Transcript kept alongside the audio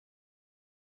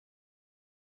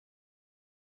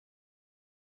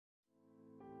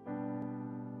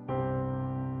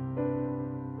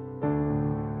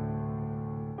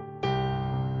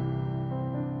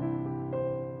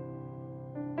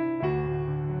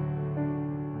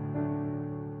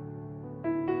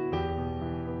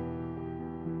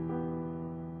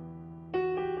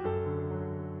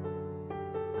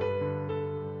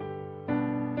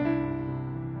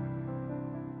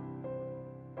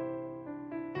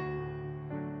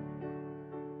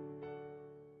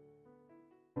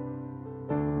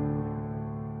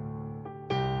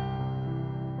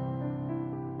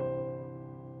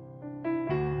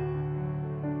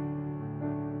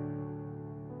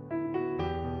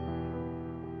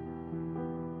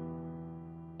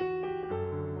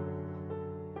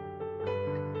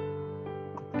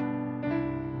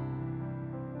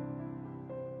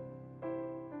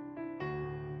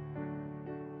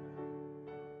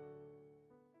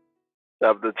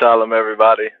Shabbat Shalom,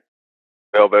 everybody.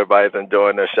 We hope everybody's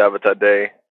enjoying their Shabbat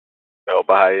day. We hope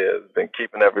Ahaya has been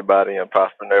keeping everybody and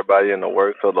prospering everybody in the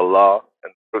works of the law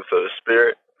and the fruits of the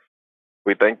Spirit.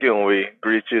 We thank you and we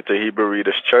greet you to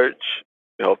Hebrewreaders Church.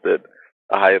 We hope that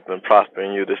Ahaya has been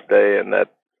prospering you this day and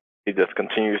that he just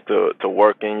continues to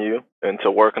work in you and to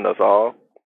work in us all,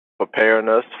 preparing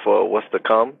us for what's to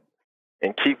come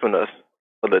and keeping us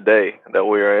for the day that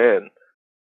we are in.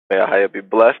 May Ahaya be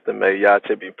blessed and may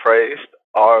Yache be praised,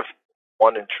 our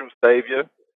one and true Savior,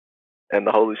 and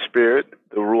the Holy Spirit,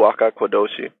 the Ruwacha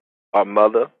Kwadoshi, our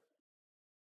mother.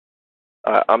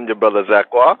 I'm your brother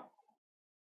Zakwa,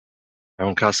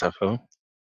 I'm Kasafo.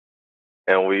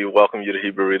 and we welcome you to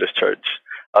Hebrewreaders Church.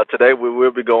 Today we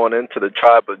will be going into the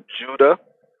tribe of Judah.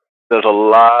 There's a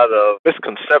lot of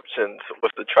misconceptions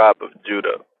with the tribe of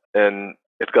Judah, and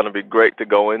it's going to be great to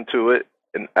go into it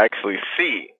and actually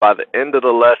see by the end of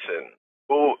the lesson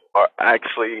who are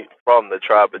actually from the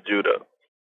tribe of Judah,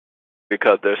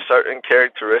 because there's certain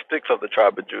characteristics of the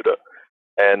tribe of Judah,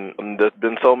 and there's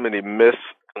been so many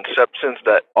misconceptions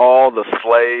that all the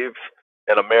slaves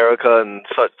in America and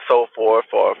such so forth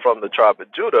are from the tribe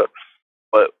of Judah,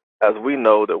 but as we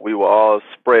know that we were all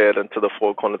spread into the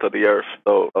four corners of the earth.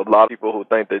 So a lot of people who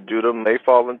think that Judah may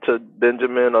fall into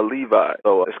Benjamin or Levi.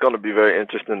 So it's going to be very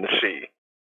interesting to see.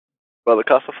 Brother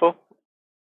Kasafo?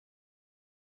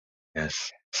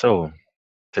 Yes. So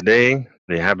today,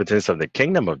 the inhabitants of the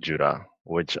kingdom of Judah,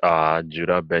 which are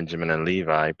Judah, Benjamin, and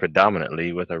Levi,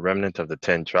 predominantly with a remnant of the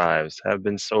 10 tribes, have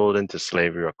been sold into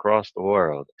slavery across the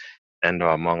world and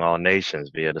are among all nations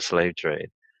via the slave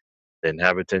trade. The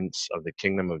inhabitants of the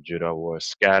kingdom of Judah were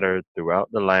scattered throughout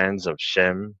the lands of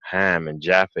Shem, Ham, and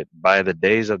Japheth by the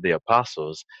days of the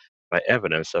apostles by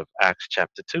evidence of Acts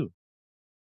chapter 2.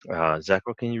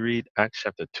 Zachary, can you read Acts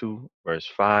chapter 2, verse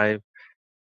 5,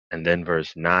 and then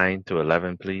verse 9 to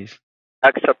 11, please?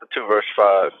 Acts chapter 2, verse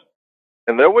 5.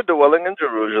 And there were dwelling in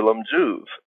Jerusalem Jews,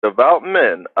 devout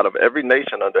men out of every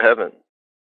nation under heaven.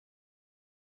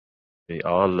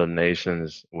 All the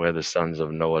nations where the sons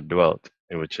of Noah dwelt,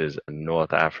 which is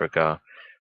North Africa,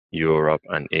 Europe,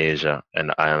 and Asia, and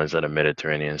the islands of the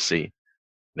Mediterranean Sea.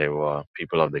 They were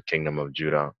people of the kingdom of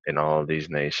Judah in all these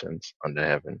nations under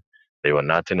heaven. They were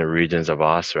not in the regions of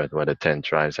Ashereth where the 10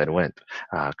 tribes had went.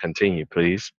 Continue,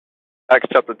 please. Acts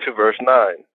chapter 2, verse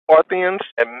 9. Parthians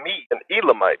and Medes and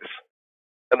Elamites,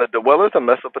 and the dwellers of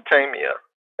Mesopotamia,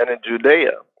 and in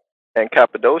Judea, and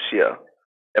Cappadocia,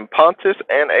 and Pontus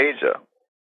and Asia,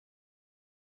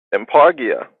 and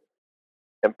Pargia,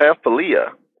 and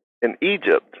Pamphylia, in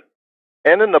Egypt,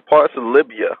 and in the parts of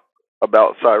Libya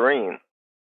about Cyrene,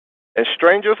 and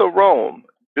strangers of Rome,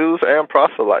 Jews and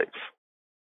proselytes,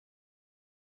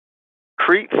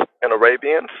 Cretes and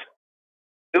Arabians,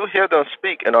 do hear them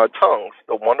speak in our tongues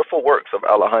the wonderful works of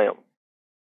Elohim.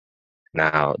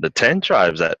 Now, the 10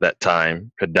 tribes at that time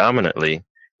predominantly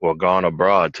were gone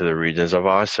abroad to the regions of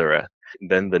Ashereth.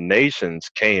 Then the nations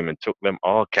came and took them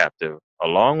all captive,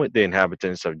 along with the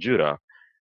inhabitants of Judah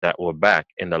that were back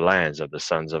in the lands of the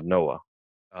sons of Noah.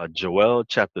 Joel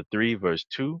chapter 3, verse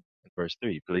 2 and verse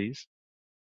 3, please.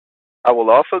 I will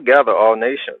also gather all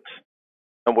nations,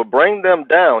 and will bring them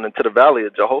down into the valley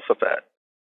of Jehoshaphat,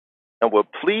 and will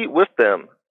plead with them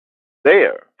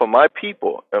there for my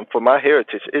people and for my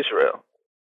heritage Israel,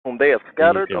 whom they have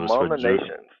scattered among the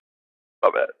nations. My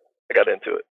bad. I got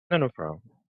into it. No problem.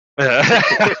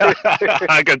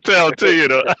 I can tell too, you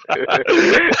know.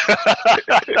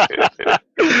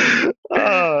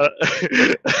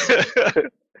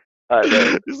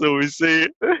 So we see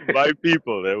my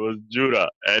people, there was Judah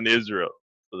and Israel.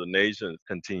 So the nations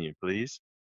continue, please.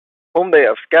 Whom they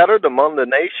have scattered among the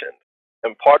nations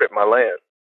and parted my land.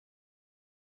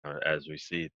 As we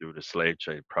see through the slave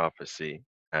trade, prophecy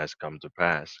has come to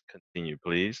pass. Continue,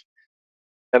 please.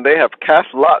 And they have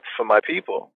cast lots for my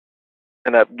people,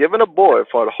 and have given a boy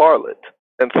for a harlot,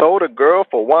 and sold a girl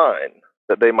for wine,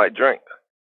 that they might drink.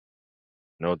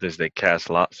 Notice they cast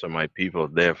lots for my people.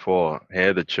 Therefore,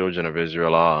 here the children of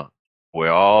Israel are.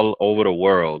 We're all over the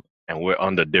world, and we're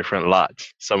under different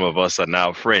lots. Some of us are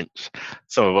now French.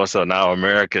 Some of us are now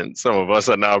American. Some of us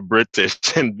are now British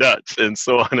and Dutch, and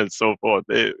so on and so forth.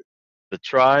 The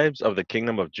tribes of the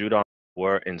kingdom of Judah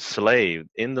were enslaved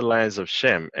in the lands of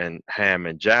Shem and Ham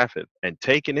and Japheth and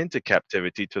taken into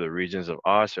captivity to the regions of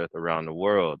Ashereth around the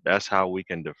world. That's how we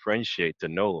can differentiate to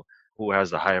know who has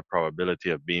the higher probability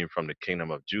of being from the kingdom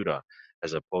of Judah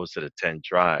as opposed to the 10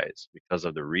 tribes because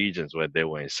of the regions where they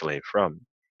were enslaved from.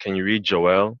 Can you read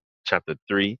Joel chapter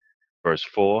 3, verse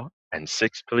 4 and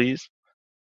 6, please?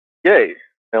 Yea,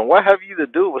 and what have you to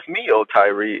do with me, O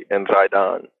Tyre and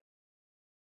Zidon,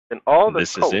 and all the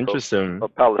coast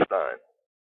of Palestine?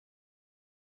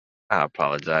 I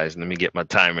apologize. Let me get my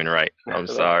timing right. I'm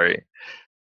sorry.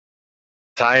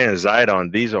 Ty and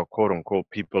Zidon, these are quote unquote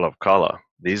people of color.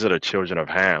 These are the children of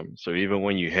Ham. So even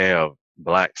when you have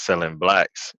blacks selling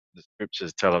blacks, the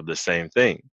scriptures tell of the same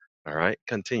thing. All right,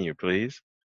 continue, please.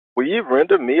 Will ye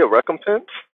render me a recompense?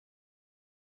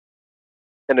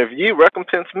 And if ye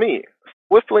recompense me,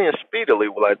 swiftly and speedily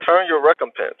will I turn your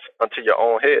recompense unto your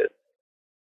own head.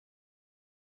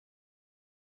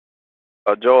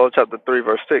 Joel chapter 3,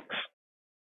 verse 6.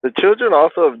 The children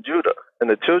also of Judah and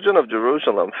the children of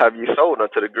Jerusalem have ye sold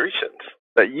unto the Grecians,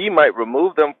 that ye might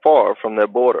remove them far from their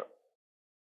border.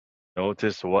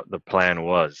 Notice what the plan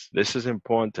was. This is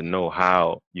important to know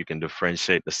how you can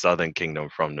differentiate the southern kingdom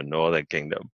from the northern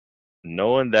kingdom.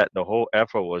 Knowing that the whole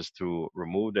effort was to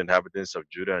remove the inhabitants of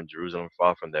Judah and Jerusalem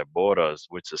far from their borders,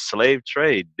 which the slave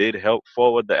trade did help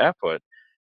forward the effort.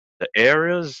 The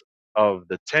areas of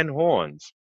the 10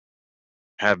 horns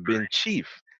have been chief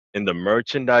in the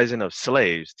merchandising of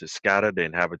slaves to scatter the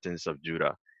inhabitants of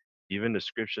Judah. Even the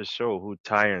scriptures show who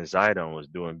Tyre and Zidon was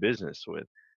doing business with.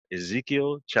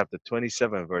 Ezekiel chapter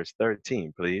 27, verse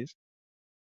 13, please.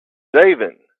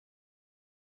 Javan,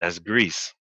 That's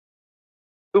Greece.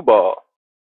 Tubal,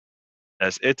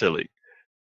 That's Italy.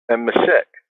 and Meshech.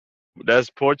 That's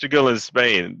Portugal and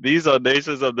Spain. These are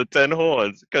nations of the 10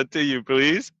 horns. Continue,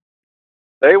 please.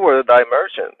 They were thy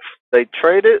merchants. They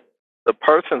traded the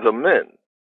persons of men,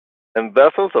 and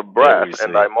vessels of There brass we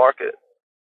in thy see. market.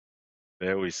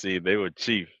 There we see. They were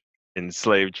chief in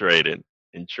slave trading,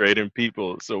 in trading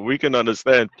people. So we can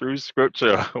understand through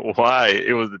scripture why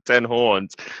it was the 10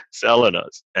 horns selling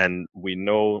us. And we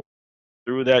know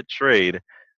through that trade,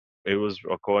 it was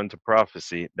according to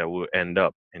prophecy that we'll end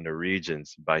up in the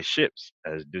regions by ships,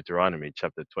 as Deuteronomy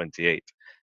chapter 28,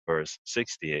 verse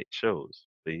 68 shows.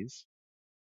 Please.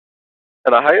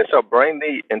 And Ahiah shall bring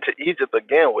thee into Egypt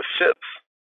again with ships,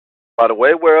 by the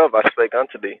way whereof I spake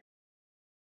unto thee.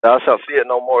 Thou shalt see it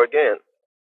no more again.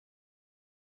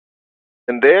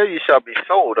 And there ye shall be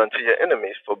sold unto your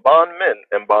enemies for bondmen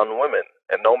and bondwomen,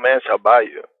 and no man shall buy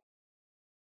you.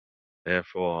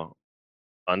 Therefore,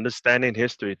 understanding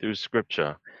history through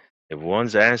scripture, if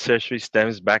one's ancestry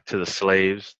stems back to the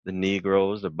slaves, the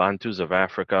Negroes, the Bantus of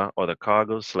Africa, or the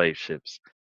cargo slave ships,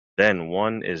 then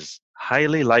one is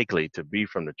highly likely to be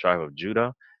from the tribe of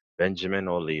Judah, Benjamin,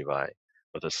 or Levi,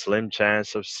 with a slim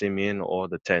chance of Simeon or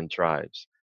the 10 tribes.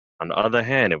 On the other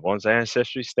hand, if one's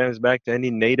ancestry stems back to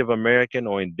any Native American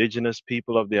or indigenous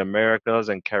people of the Americas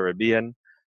and Caribbean,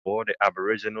 or the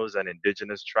aboriginals and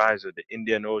indigenous tribes of the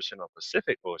Indian Ocean or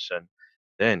Pacific Ocean,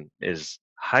 then is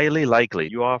highly likely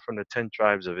you are from the 10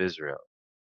 tribes of Israel.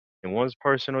 In one's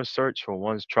personal search for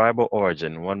one's tribal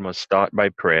origin, one must start by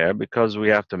prayer because we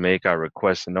have to make our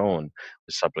requests known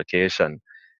with supplication.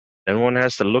 Then one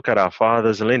has to look at our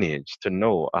father's lineage to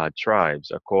know our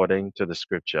tribes according to the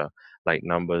scripture, like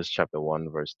Numbers chapter 1,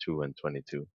 verse 2 and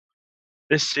 22.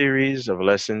 This series of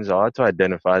lessons are to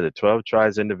identify the 12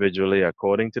 tribes individually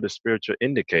according to the spiritual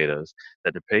indicators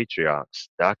that the patriarchs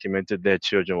documented their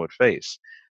children would face.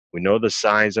 We know the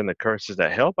signs and the curses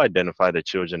that help identify the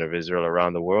children of Israel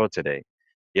around the world today.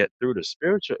 Yet through the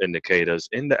spiritual indicators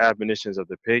in the admonitions of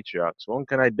the patriarchs, one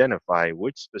can identify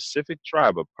which specific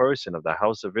tribe or person of the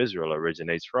house of Israel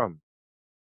originates from.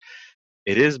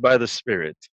 It is by the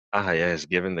Spirit Ahaya is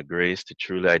given the grace to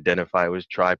truly identify which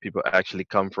tribe people actually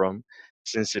come from,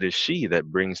 since it is she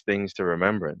that brings things to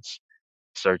remembrance,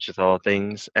 searcheth all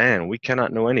things, and we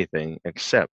cannot know anything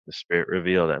except the Spirit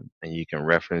reveal them. And you can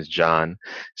reference John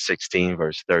 16,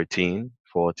 verse 13,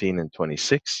 14, and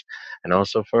 26, and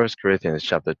also 1 Corinthians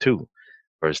chapter 2,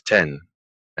 verse 10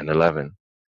 and 11.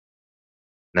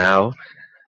 Now,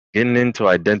 getting into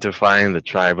identifying the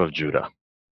tribe of Judah.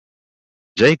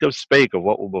 Jacob spake of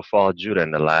what will befall Judah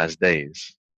in the last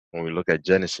days. When we look at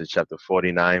Genesis chapter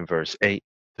 49, verse 8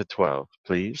 to 12,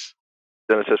 please.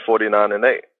 Genesis 49 and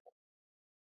 8.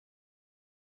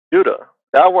 Judah,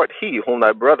 thou art he whom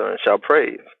thy brethren shall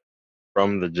praise.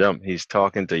 From the jump, he's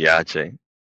talking to Yache,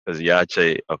 because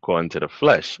Yache, according to the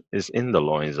flesh, is in the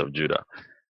loins of Judah.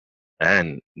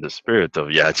 And the spirit of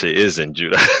Yache is in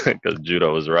Judah, because Judah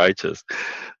was righteous.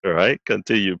 All right,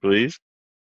 continue, please.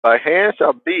 Thy hand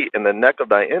shall be in the neck of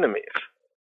thy enemies.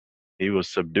 He will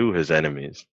subdue his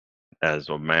enemies, as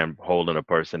a man holding a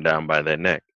person down by their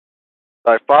neck.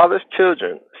 Thy father's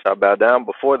children shall bow down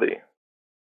before thee.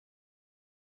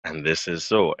 And this is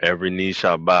so. Every knee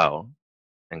shall bow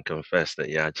and confess that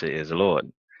Yache is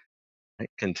Lord. Right,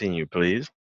 continue, please.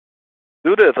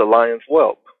 Judah is a lion's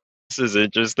whelp. This is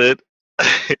interested.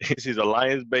 He's a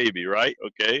lion's baby, right?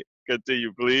 Okay,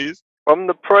 continue, please. From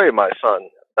the prey, my son,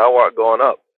 thou art gone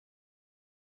up.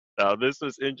 Now, this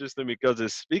was interesting because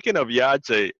it's speaking of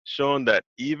Yache, showing that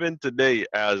even today,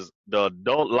 as the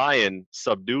adult lion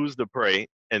subdues the prey,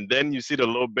 and then you see the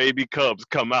little baby cubs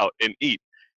come out and eat,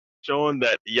 showing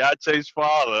that Yache's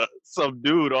father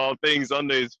subdued all things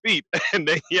under his feet, and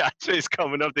then Yache's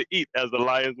coming up to eat as the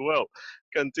lions will.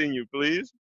 Continue,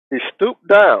 please. He stooped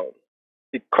down,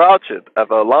 he croucheth as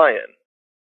a lion,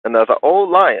 and as an old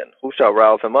lion, who shall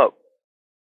rouse him up?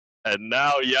 And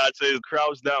now Yache is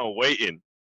crouched down, waiting.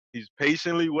 He's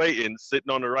patiently waiting,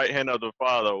 sitting on the right hand of the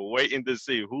Father, waiting to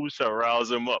see who shall rouse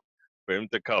him up for him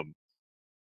to come.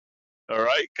 All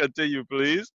right, continue,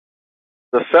 please.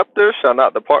 The scepter shall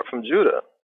not depart from Judah.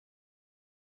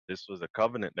 This was a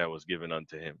covenant that was given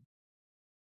unto him,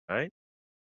 right?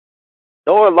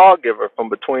 Nor a lawgiver from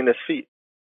between his feet.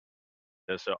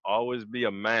 There shall always be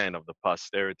a man of the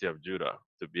posterity of Judah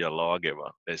to be a lawgiver.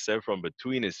 They said from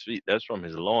between his feet, that's from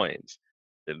his loins,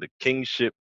 that the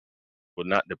kingship will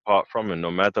not depart from him.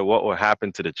 No matter what will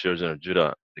happen to the children of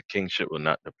Judah, the kingship will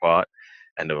not depart,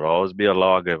 and there will always be a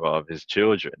lawgiver of his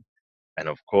children. And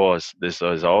of course, this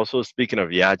is also speaking of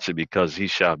Yache because he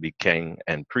shall be king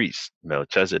and priest,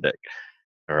 Melchizedek.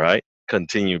 All right,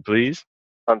 continue, please.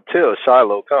 Until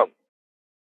Shiloh come.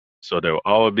 So there will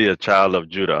always be a child of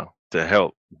Judah to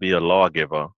help be a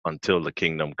lawgiver until the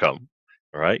kingdom come.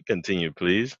 All right, continue,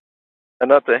 please.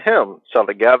 And unto him shall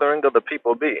the gathering of the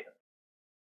people be.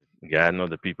 God know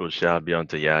the people shall be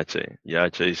unto Yache.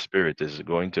 Yache's spirit is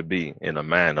going to be in a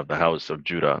man of the house of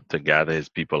Judah to gather his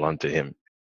people unto him.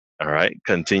 All right,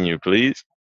 continue, please.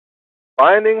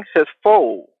 Binding his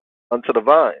foal unto the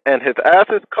vine, and his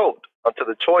ass's coat unto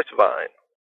the choice vine.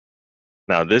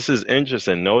 Now, this is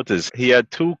interesting. Notice he had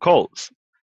two colts.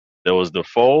 There was the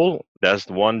foal, that's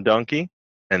one donkey,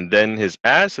 and then his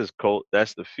ass's colt,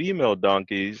 that's the female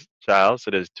donkey's child. So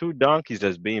there's two donkeys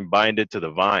that's being binded to the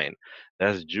vine.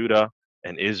 That's Judah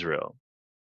and Israel.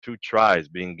 Two tribes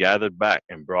being gathered back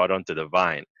and brought onto the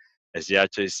vine. As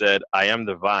Yache said, I am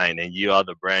the vine and you are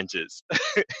the branches.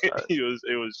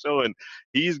 It was showing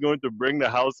he's going to bring the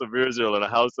house of Israel and the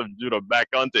house of Judah back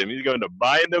onto him. He's going to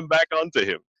bind them back onto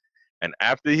him. And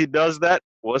after he does that,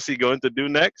 what's he going to do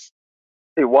next?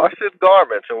 He washed his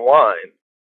garments in wine,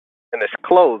 and his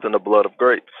clothes in the blood of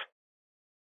grapes.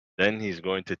 Then he's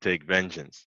going to take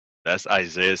vengeance. That's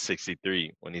Isaiah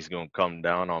 63, when he's going to come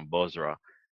down on Bozrah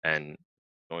and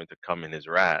going to come in his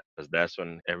wrath, because that's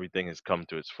when everything has come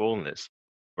to its fullness.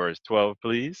 Verse 12,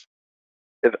 please.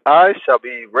 His eyes shall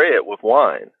be red with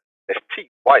wine, his teeth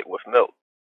white with milk.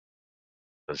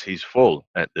 Because he's full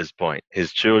at this point.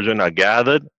 His children are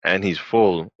gathered, and he's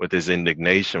full with his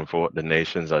indignation for what the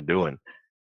nations are doing.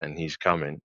 And he's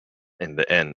coming in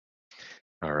the end.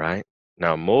 All right.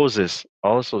 Now, Moses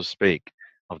also spake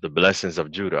of the blessings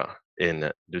of Judah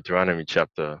in Deuteronomy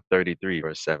chapter 33,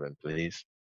 verse 7, please.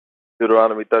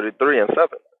 Deuteronomy 33 and 7.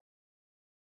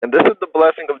 And this is the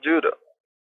blessing of Judah.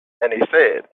 And he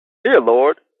said, Hear,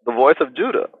 Lord, the voice of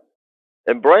Judah,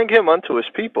 and bring him unto his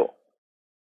people.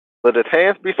 Let his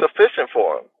hands be sufficient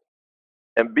for him,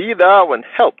 and be thou an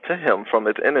help to him from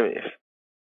his enemies.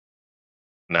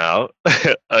 Now,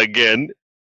 again,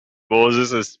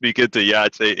 Moses is speaking to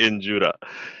Yache in Judah.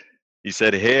 He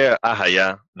said, Hear,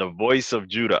 Ahaya, the voice of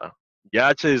Judah.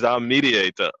 Yache is our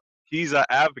mediator. He's our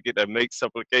advocate that makes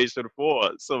supplication for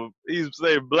us. So he's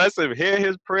saying, bless him, hear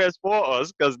his prayers for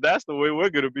us, because that's the way we're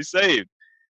going to be saved.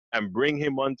 And bring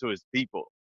him unto his people.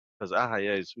 Because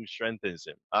Ahaya is who strengthens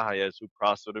him. Ahaya is who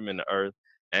prospered him in the earth.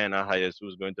 And Ahaya is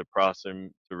who's going to prosper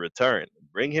him to return.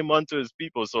 Bring him unto his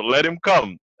people. So let him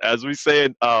come. As we say,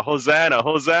 Hosanna,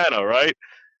 Hosanna, right?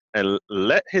 And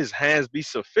let his hands be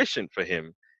sufficient for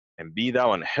him, and be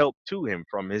thou an help to him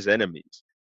from his enemies,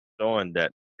 showing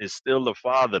that it's still the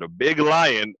father, the big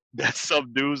lion, that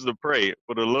subdues the prey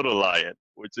for the little lion,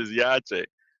 which is Yache.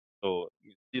 So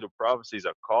you see the prophecies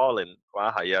are calling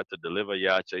Kwahaya to deliver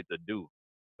Yache to do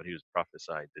what he was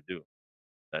prophesied to do.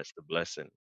 That's the blessing.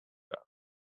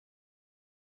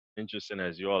 Interesting,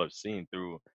 as you all have seen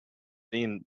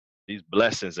these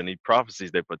blessings and these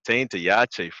prophecies that pertain to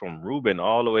Yache from Reuben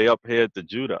all the way up here to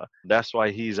Judah. That's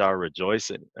why he's our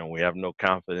rejoicing, and we have no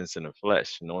confidence in the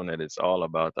flesh, knowing that it's all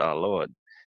about our Lord.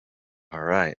 All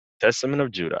right, Testament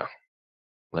of Judah.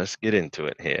 Let's get into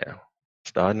it here.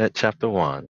 Starting at chapter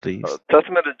 1, please.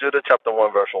 Testament of Judah, chapter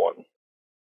 1, verse 1.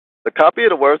 The copy of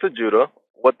the words of Judah,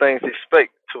 what things he spake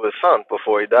to his son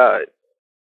before he died.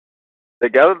 They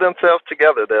gathered themselves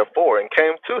together, therefore, and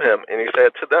came to him, and he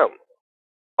said to them,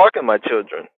 Hearken, my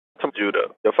children, to Judah,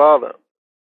 your father.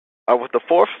 I was the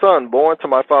fourth son born to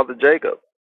my father Jacob,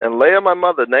 and Leah my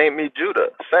mother named me Judah,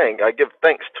 saying, I give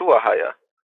thanks to Ahia,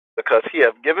 because he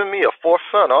hath given me a fourth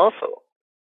son also.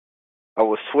 I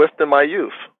was swift in my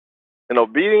youth, and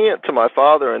obedient to my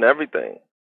father in everything.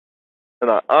 And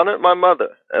I honored my mother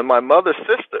and my mother's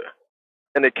sister.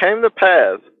 And it came to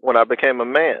pass, when I became a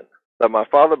man, that my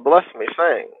father blessed me,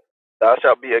 saying, Thou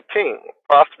shalt be a king,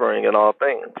 prospering in all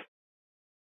things.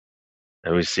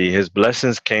 And we see his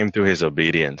blessings came through his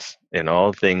obedience in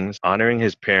all things, honoring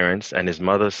his parents and his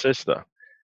mother's sister.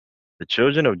 The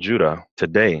children of Judah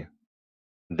today,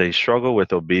 they struggle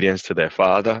with obedience to their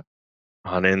father,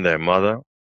 honoring their mother,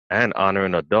 and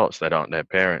honoring adults that aren't their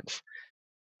parents.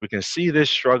 We can see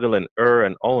this struggle in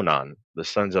and Onan, the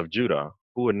sons of Judah,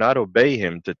 who would not obey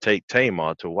him to take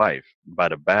Tamar to wife by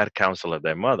the bad counsel of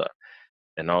their mother,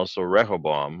 and also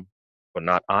Rehoboam for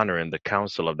not honoring the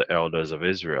counsel of the elders of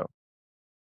Israel.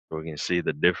 So we can see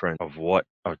the difference of what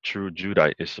a true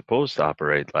Judite is supposed to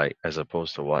operate like as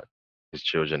opposed to what his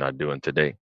children are doing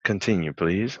today. Continue,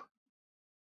 please.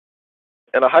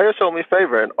 And Ahijah showed me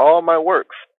favor in all my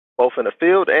works, both in the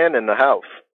field and in the house.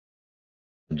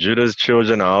 Judah's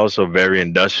children are also very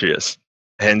industrious.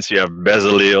 Hence, you have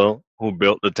Bezalel, who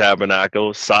built the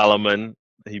tabernacle, Solomon,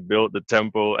 he built the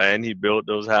temple, and he built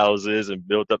those houses and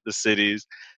built up the cities.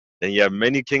 And you have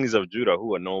many kings of Judah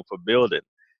who are known for building.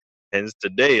 Hence,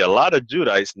 today, a lot of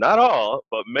Judites, not all,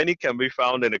 but many can be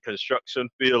found in the construction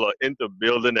field or into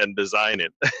building and designing.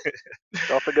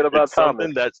 Don't forget about It's Thomas.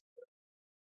 something that's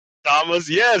Thomas,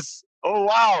 yes. Oh,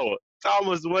 wow.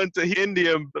 Thomas went to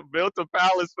India and built a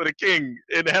palace for the king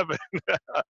in heaven.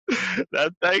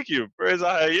 Thank you. Praise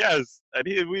Allah. Yes. And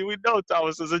we know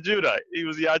Thomas is a Judite. He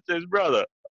was Yache's brother.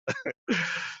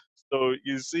 So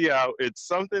you see how it's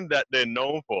something that they're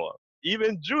known for.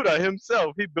 Even Judah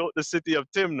himself, he built the city of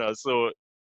Timnah. So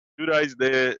Judites,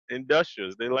 they're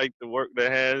industrious. They like to work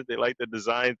their hands. They like to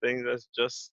design things. That's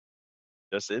just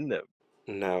in them.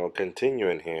 Now,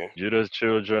 continuing here. Judah's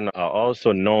children are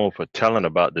also known for telling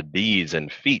about the deeds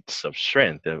and feats of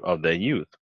strength of their youth.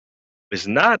 It's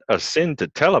not a sin to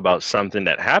tell about something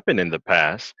that happened in the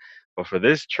past, but for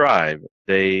this tribe,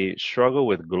 they struggle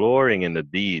with glorying in the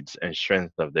deeds and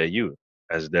strength of their youth,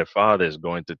 as their father is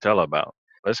going to tell about.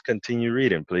 Let's continue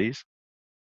reading, please.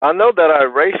 I know that I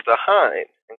raced a hind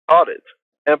and caught it,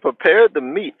 and prepared the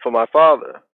meat for my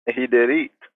father, and he did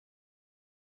eat.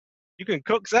 You can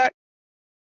cook, Zach?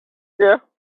 Yeah.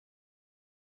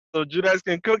 So Judas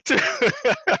can cook too?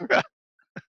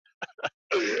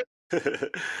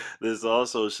 This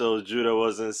also shows Judah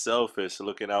wasn't selfish,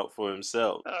 looking out for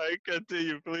himself. All right,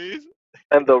 continue, please.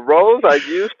 And the roes I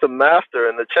used to master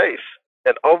in the chase,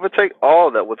 and overtake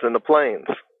all that was in the plains.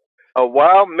 A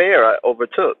wild mare I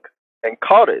overtook, and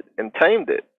caught it, and tamed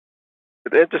it.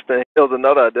 It's interesting, he was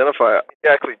another identifier. He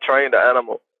actually trained the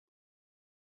animal.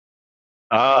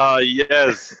 Ah,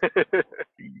 yes.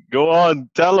 Go on,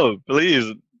 tell him,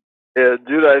 please. Yeah,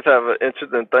 Judites have an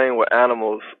interesting thing with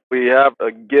animals. We have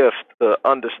a gift to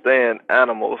understand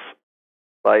animals.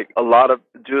 Like a lot of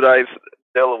Judites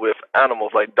deal with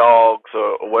animals like dogs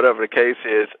or whatever the case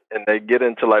is, and they get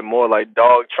into like more like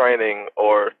dog training,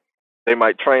 or they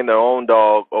might train their own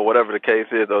dog or whatever the case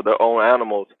is, or their own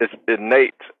animals. It's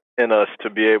innate in us to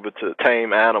be able to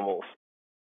tame animals.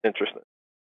 Interesting.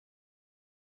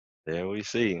 There we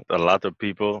see a lot of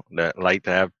people that like to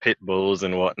have pit bulls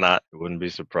and whatnot. Wouldn't be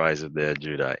surprised if they're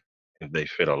Judite, if they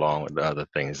fit along with the other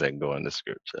things that go in the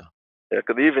scripture. Yeah,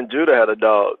 because even Judah had a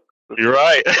dog. You're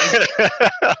right.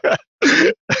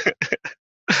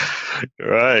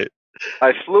 You're right.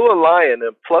 I slew a lion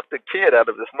and plucked a kid out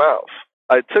of his mouth.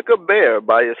 I took a bear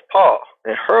by his paw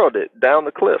and hurled it down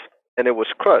the cliff, and it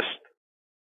was crushed.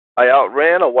 I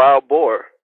outran a wild boar,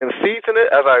 and seizing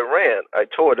it as I ran, I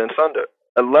tore it in sunder.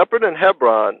 A leopard in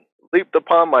Hebron leaped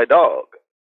upon my dog,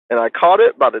 and I caught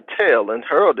it by the tail and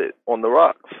hurled it on the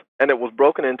rocks, and it was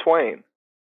broken in twain.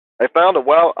 I found a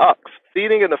wild ox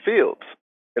feeding in the fields,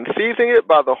 and seizing it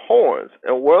by the horns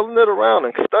and whirling it around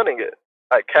and stunning it,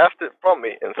 I cast it from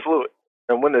me and slew it.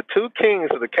 And when the two kings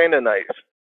of the Canaanites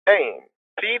came,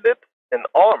 seated in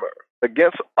armor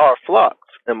against our flocks,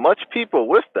 and much people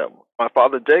with them, my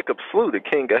father Jacob slew the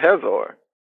king of Hazor,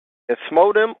 and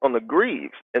smote him on the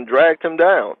greaves, and dragged him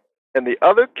down. And the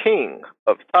other king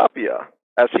of Tapia,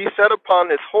 as he sat upon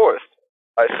his horse,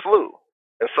 I slew,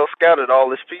 and so scattered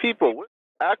all his people.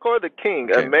 Achor the king,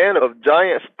 a man of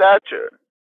giant stature,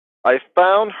 I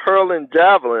found hurling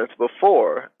javelins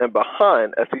before and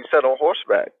behind as he sat on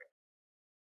horseback.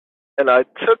 And I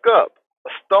took up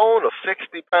a stone of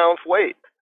 60 pounds weight,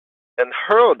 and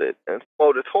hurled it, and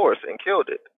smote his horse, and killed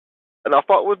it. And I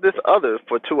fought with this other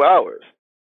for 2 hours.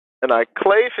 And I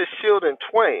clave his shield in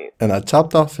twain. And I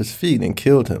chopped off his feet and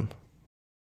killed him.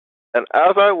 And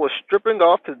as I was stripping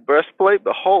off his breastplate,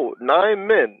 behold, 9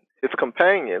 men, his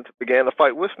companions, began to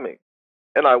fight with me.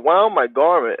 And I wound my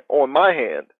garment on my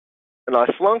hand, and I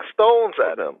slung stones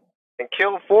at him, and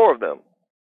killed 4 of them,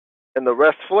 and the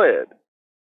rest fled.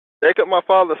 Jacob my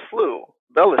father slew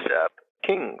Belishab,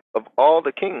 king of all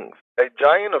the kings, a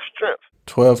giant of strength,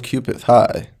 12 cubits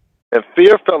high. and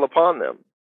fear fell upon them.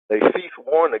 They ceased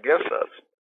warring against us.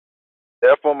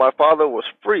 Therefore my father was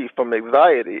free from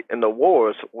anxiety in the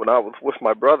wars when I was with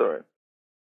my brethren.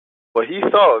 For he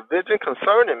saw a vision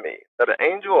concerning me, that an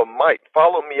angel of might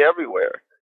followed me everywhere,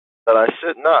 that I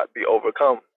should not be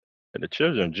overcome. And the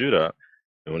children of Judah,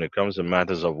 when it comes to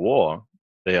matters of war,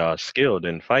 they are skilled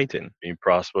in fighting. Being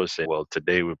prosperous, well,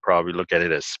 today we probably look at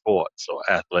it as sports or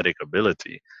athletic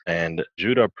ability. And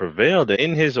Judah prevailed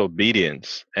in his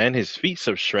obedience and his feats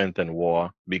of strength in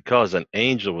war because an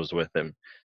angel was with him.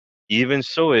 Even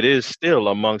so, it is still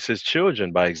amongst his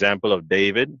children, by example of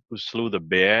David, who slew the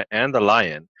bear and the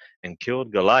lion and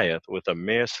killed Goliath with a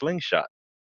mere slingshot.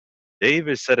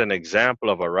 David set an example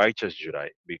of a righteous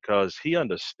Judite because he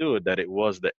understood that it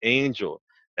was the angel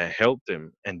that helped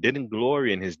him and didn't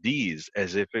glory in his deeds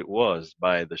as if it was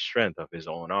by the strength of his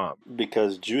own arm.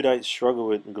 Because Judites struggle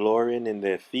with glorying in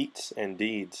their feats and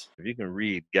deeds. If you can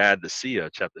read Gad the Seer,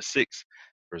 chapter 6,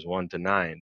 verse 1 to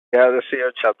 9. Gad the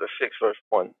seer, chapter 6, verse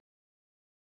 1.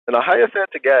 And Ahiah said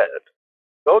to Gad,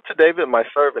 Go to David my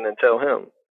servant and tell him,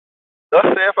 Thus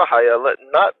saith Ahiah, let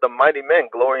not the mighty man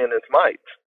glory in his might.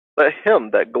 Let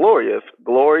him that glorieth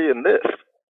glory in this,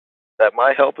 that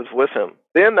my help is with him.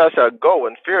 Then thou shalt go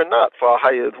and fear not, for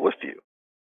Ahiah is with you.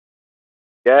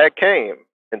 Gad came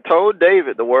and told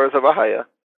David the words of Ahiah.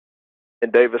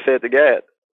 And David said to Gad,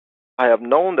 I have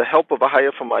known the help of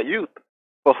Ahiah from my youth.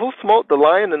 For who smote the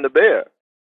lion and the bear?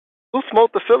 Who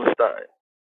smote the Philistine?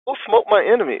 Who smote my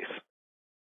enemies?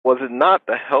 Was it not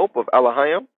the help of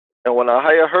Elohim? And when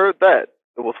Ahiah heard that,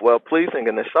 it was well pleasing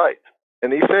in his sight.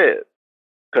 And he said,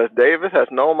 Because David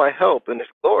hath known my help in his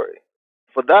glory,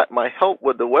 for that my help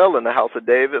would dwell in the house of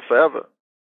David forever.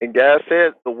 And Gad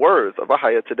said the words of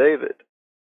Ahiah to David.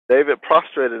 David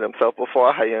prostrated himself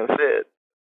before Ahiah and said,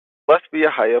 Blessed be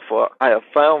Ahiah, for I have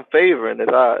found favor in his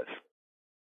eyes.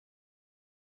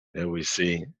 There we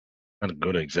see a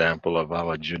good example of how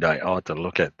a Judite ought to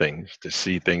look at things, to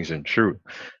see things in truth.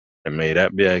 And may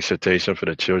that be an exhortation for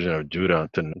the children of Judah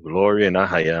to glory in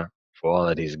Ahiah for all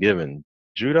that he's given.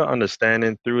 Judah,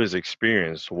 understanding through his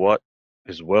experience what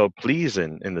is well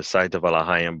pleasing in the sight of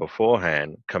Elohim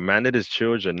beforehand, commanded his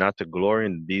children not to glory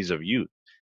in the deeds of youth.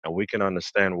 And we can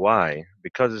understand why.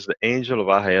 Because it's the angel of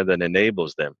Ahiah that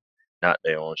enables them, not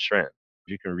their own strength.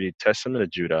 You can read Testament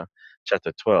of Judah,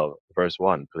 chapter 12, verse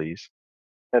 1, please.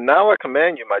 And now I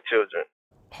command you, my children,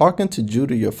 Hearken to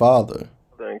Judah your father,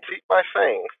 and keep my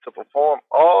sayings, to perform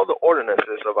all the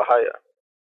ordinances of Ahiah,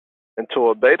 and to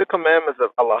obey the commandments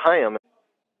of Elohim.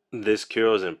 This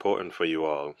cure is important for you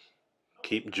all.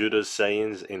 Keep Judah's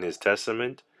sayings in his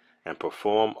testament, and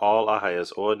perform all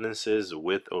Ahiah's ordinances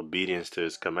with obedience to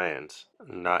his commands,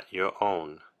 not your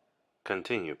own.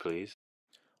 Continue, please.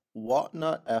 walk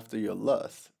not after your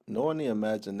lusts, nor in the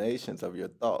imaginations of your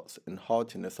thoughts in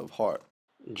haughtiness of heart.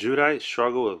 Judites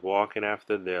struggle with walking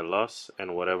after their lusts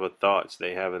and whatever thoughts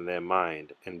they have in their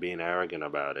mind and being arrogant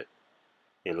about it.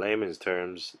 In layman's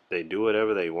terms, they do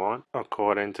whatever they want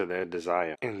according to their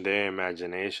desire in their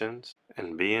imaginations,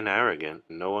 and being arrogant,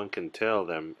 no one can tell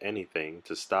them anything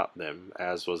to stop them,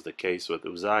 as was the case with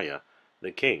Uzziah,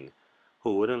 the king,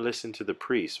 who wouldn't listen to the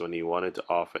priest when he wanted to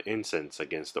offer incense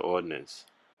against the ordinance.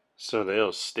 So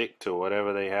they'll stick to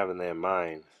whatever they have in their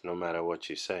mind, no matter what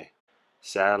you say.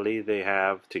 Sadly, they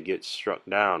have to get struck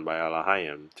down by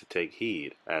Elohim to take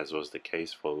heed, as was the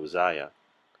case for Uzziah.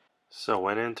 So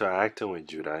when interacting with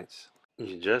Judites,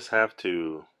 you just have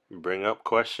to bring up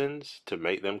questions to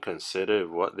make them consider if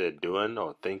what they're doing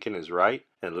or thinking is right,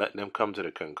 and let them come to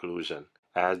the conclusion,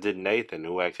 as did Nathan,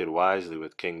 who acted wisely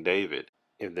with King David.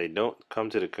 If they don't come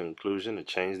to the conclusion to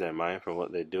change their mind from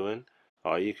what they're doing,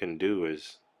 all you can do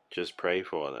is just pray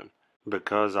for them.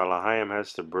 Because Elohim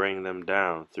has to bring them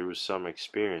down through some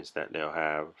experience that they'll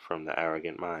have from the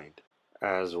arrogant mind.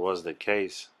 As was the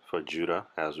case for Judah,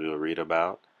 as we'll read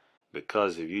about.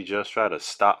 Because if you just try to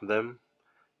stop them,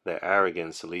 their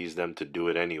arrogance leads them to do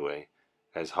it anyway,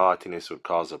 as haughtiness would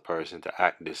cause a person to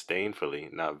act disdainfully,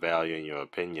 not valuing your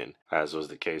opinion, as was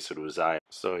the case with Uzziah.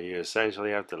 So you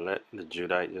essentially have to let the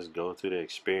Judite just go through the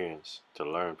experience to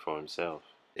learn for himself,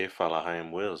 if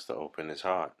Elohim wills to open his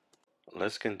heart.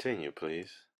 Let's continue,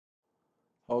 please.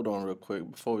 Hold on real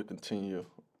quick. Before we continue,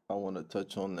 I want to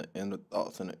touch on the inner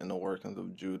thoughts and the inner workings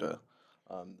of Judah.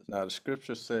 Now, the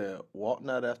scripture said, walk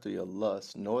not after your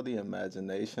lusts, nor the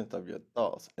imaginations of your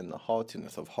thoughts in the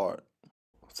haughtiness of heart.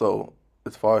 So,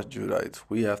 as far as Judites,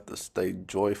 we have to stay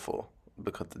joyful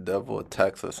because the devil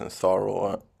attacks us in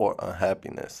sorrow or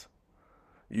unhappiness.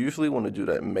 Usually when a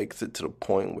Judite makes it to the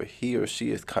point where he or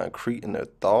she is concrete in their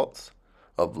thoughts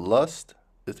of lust,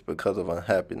 it's because of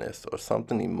unhappiness or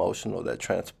something emotional that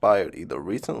transpired either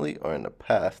recently or in the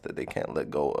past that they can't let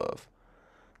go of.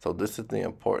 So this is the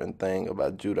important thing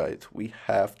about Judites. We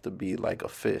have to be like a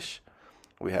fish.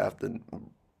 We have to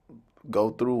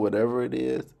go through whatever it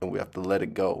is, and we have to let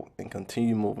it go and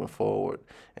continue moving forward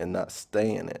and not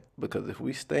stay in it. Because if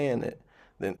we stay in it,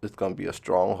 then it's going to be a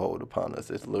stronghold upon us.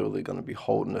 It's literally going to be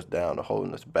holding us down or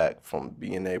holding us back from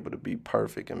being able to be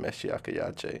perfect in Mashiach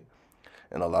Yache.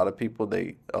 And a lot of people,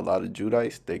 a lot of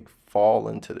Judites, they fall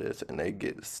into this and they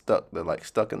get stuck. They're like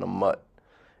stuck in the mud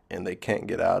and they can't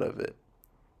get out of it.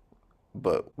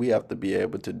 But we have to be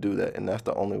able to do that, and that's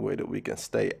the only way that we can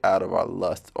stay out of our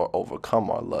lust or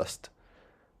overcome our lust.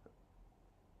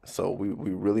 So we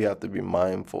really have to be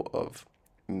mindful of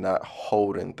not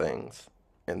holding things.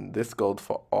 And this goes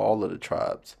for all of the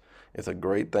tribes. It's a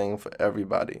great thing for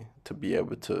everybody to be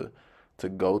able to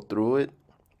go through it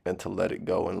and to let it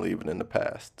go and leave it in the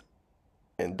past.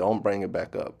 And don't bring it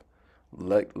back up.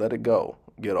 Let it go.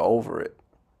 Get over it.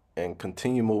 And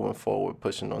continue moving forward,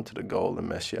 pushing on to the goal in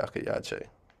Mashiach Yache.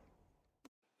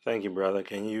 Thank you, brother.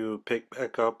 Can you pick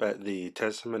back up at the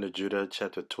Testament of Judah,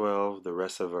 chapter 12, the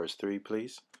rest of verse 3,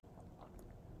 please?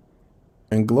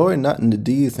 And glory not in the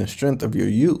deeds and strength of your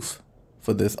youth,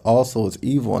 for this also is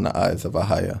evil in the eyes of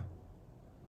Ahiah.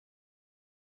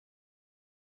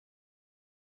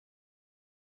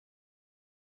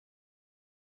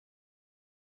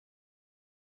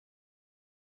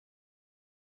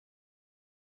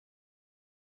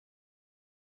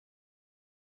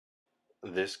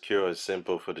 This cure is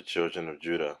simple for the children of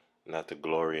Judah, not to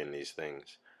glory in these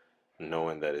things,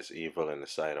 knowing that it's evil in the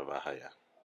sight of Ahiah.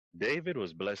 David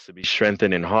was blessed to be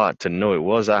strengthened in heart to know it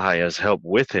was Ahiah's help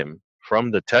with him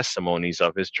from the testimonies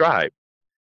of his tribe,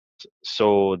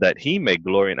 so that he may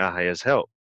glory in Ahiah's help.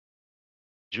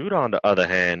 Judah, on the other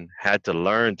hand, had to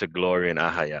learn to glory in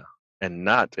Ahiah and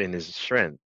not in his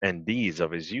strength and deeds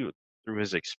of his youth through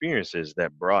his experiences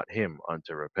that brought him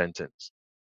unto repentance.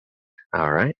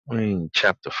 All right, in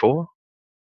chapter 4.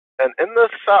 And in the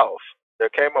south there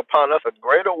came upon us a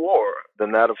greater war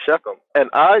than that of Shechem. And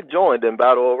I joined in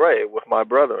battle array with my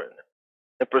brethren,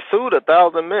 and pursued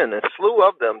 1,000 men, and slew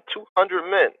of them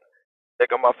 200 men.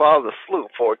 Jacob my father slew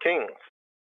 4 kings.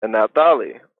 And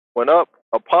Naphtali went up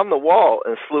upon the wall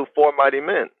and slew 4 mighty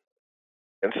men.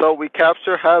 And so we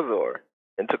captured Hazor,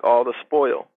 and took all the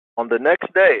spoil. On the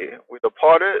next day we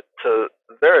departed to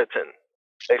Zeratan,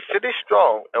 a city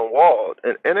strong and walled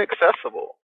and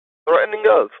inaccessible, threatening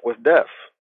us with death.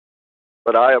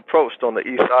 But I approached on the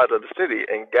east side of the city,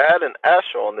 and Gad and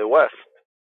Asher on the west.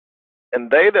 And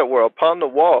they that were upon the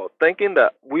wall, thinking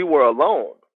that we were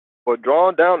alone, were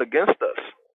drawn down against us.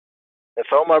 And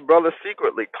so my brothers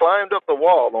secretly climbed up the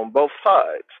wall on both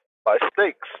sides by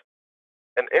stakes,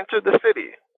 and entered the city,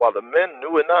 while the men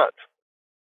knew it not.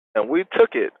 And we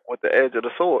took it with the edge of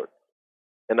the sword.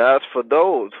 And as for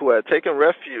those who had taken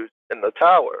refuge in the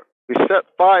tower, we set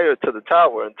fire to the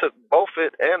tower, and took both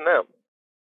it and them.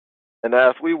 And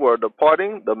as we were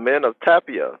departing, the men of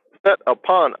Tapia set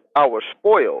upon our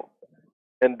spoil,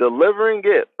 and delivering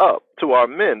it up to our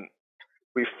men,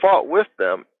 we fought with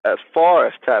them as far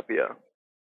as Tapia.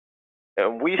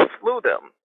 And we slew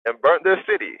them, and burnt their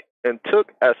city, and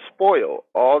took as spoil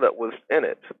all that was in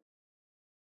it.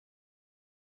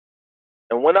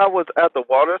 And when I was at the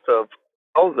waters of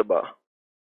Ozeba,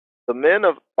 the men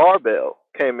of Arbel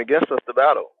came against us to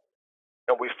battle,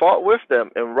 and we fought with them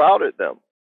and routed them.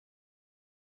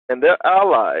 And their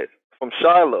allies from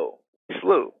Shiloh we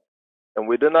slew, and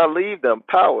we did not leave them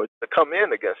power to come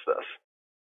in against us.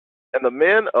 And the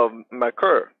men of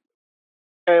Machir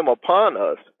came upon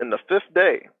us in the 5th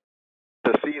day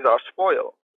to seize our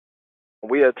spoil.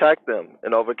 We attacked them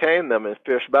and overcame them in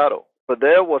fierce battle. For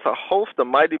there was a host of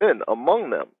mighty men among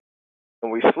them,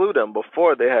 and we slew them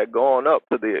before they had gone up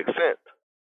to the ascent.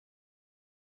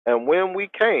 And when we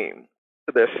came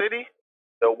to their city,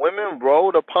 the women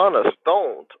rolled upon us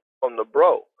stones from the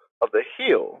brow of the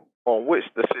hill on which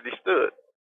the city stood.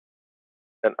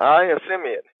 And I and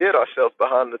Simeon hid ourselves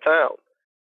behind the town,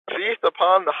 seized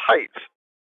upon the heights,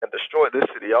 and destroyed this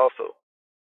city also.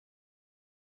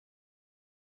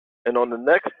 And on the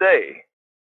next day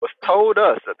was told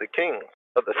us that the king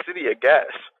of the city of Gash,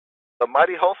 the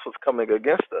mighty host, was coming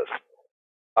against us.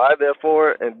 I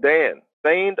therefore and Dan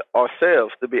feigned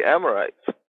ourselves to be Amorites,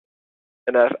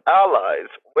 and as allies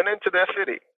went into their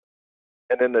city.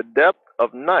 And in the depth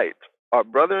of night our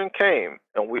brethren came,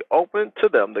 and we opened to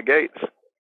them the gates,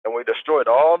 and we destroyed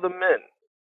all the men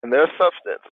and their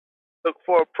substance, took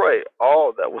for a prey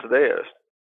all that was theirs.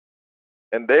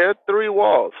 And their 3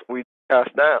 walls we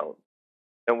cast down,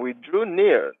 and we drew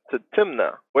near to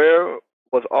Timnah, where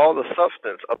was all the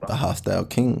substance of the hostile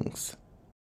kings.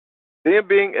 Then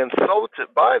being insulted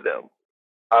by them,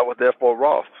 I was therefore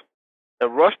wroth,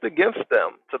 and rushed against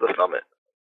them to the summit.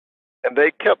 And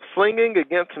they kept slinging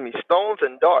against me stones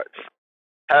and darts.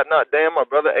 Had not Dan my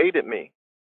brother aided me,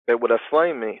 they would have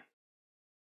slain me.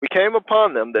 We came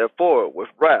upon them therefore with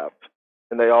wrath,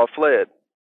 and they all fled.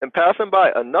 And passing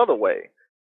by another way,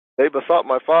 they besought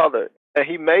my father, and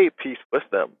he made peace with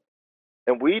them.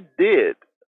 And we did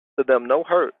to them no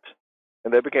hurt,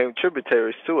 and they became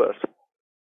tributaries to us.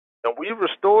 And we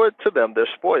restored to them their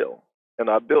spoil, and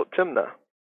I built Timnah.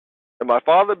 And my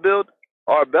father built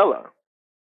Arbela.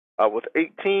 I was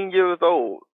 18 years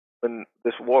old when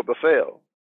this war befell,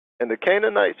 and the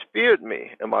Canaanites feared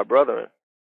me and my brethren.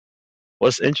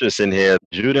 What's interesting here,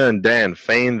 Judah and Dan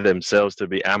feigned themselves to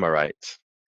be Amorites.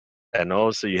 And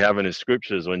also you have in the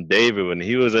scriptures when David, when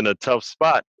he was in a tough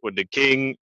spot with the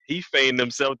king, he feigned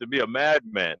himself to be a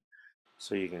madman.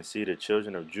 So you can see the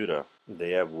children of Judah,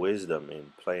 they have wisdom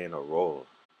in playing a role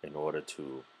in order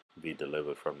to be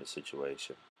delivered from the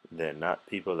situation. They're not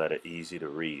people that are easy to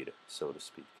read, so to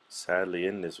speak. Sadly,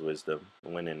 in this wisdom,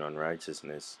 when in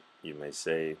unrighteousness, you may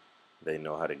say they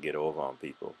know how to get over on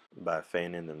people by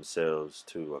feigning themselves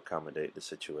to accommodate the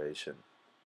situation.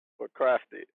 We're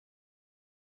crafty.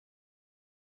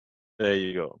 There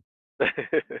you go.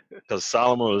 Because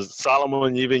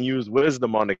Solomon even used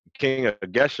wisdom on the king of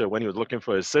Gesher when he was looking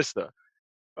for his sister.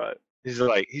 Right.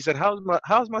 He said,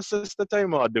 how's my sister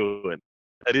Tamar doing?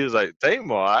 And he was like,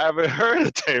 Tamar, I haven't heard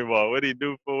of Tamar. What did he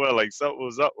do for well? Like something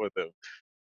was up with him.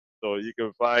 So you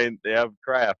can find they have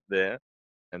craft there.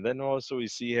 And then also we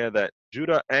see here that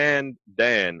Judah and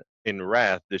Dan in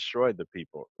wrath destroyed the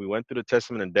people. We went through the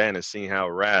Testament of Dan and seen how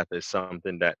wrath is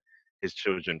something that his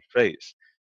children face.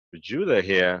 With Judah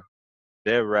here,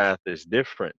 their wrath is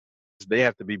different. They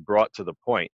have to be brought to the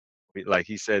point. Like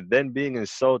he said, then being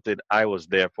insulted, I was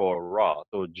therefore wroth.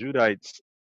 So Judites,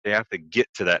 they have to get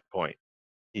to that point.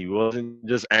 He wasn't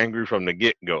just angry from the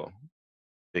get-go.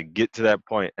 They get to that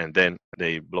point and then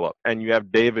they blow up. And you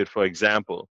have David, for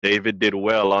example. David did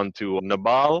well unto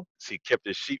Nabal. He kept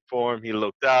his sheep for him. He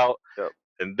looked out. Yep.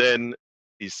 And then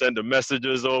he sent the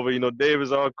messengers over.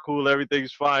 David's all cool.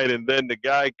 Everything's fine. And then the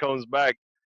guy comes back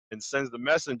and sends the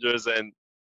messengers and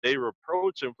they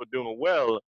reproach him for doing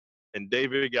well. And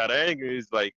David got angry.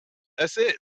 He's like, that's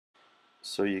it.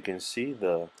 So you can see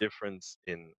the difference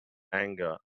in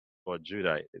anger for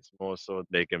Judite. It's more so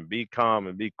they can be calm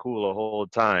and be cool the whole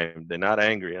time. They're not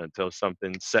angry until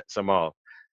something sets them off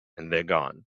and they're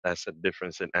gone. That's a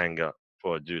difference in anger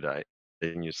for a Judite.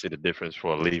 Then you see the difference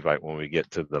for a Levite when we get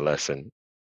to the lesson.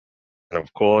 And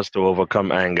of course, to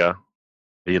overcome anger,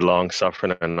 be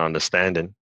long-suffering and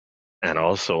understanding, and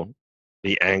also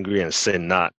be angry and sin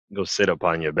not. Go sit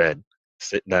upon your bed,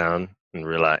 sit down and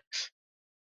relax,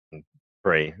 and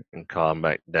pray and calm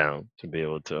back down to be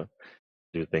able to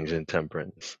do things in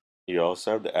temperance. You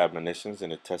also have the admonitions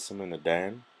in the Testament of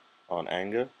Dan on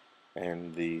anger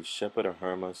and the Shepherd of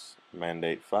Hermas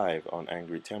Mandate 5 on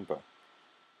angry temper.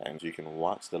 And you can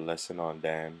watch the lesson on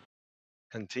Dan.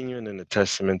 Continuing in the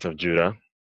Testament of Judah,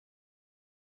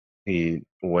 he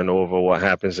went over what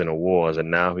happens in the wars, and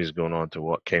now he's going on to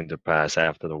what came to pass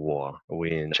after the war.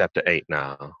 We're in chapter 8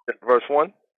 now. Verse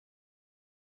 1.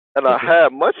 And I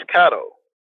had much cattle,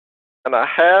 and I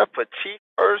had for chief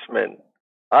herdsman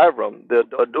Iram the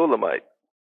Adulamite.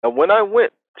 And when I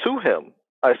went to him,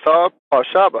 I saw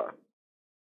Parshaba,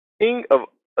 king of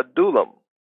Adullam,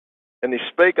 and he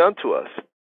spake unto us,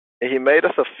 and he made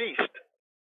us a feast.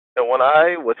 And when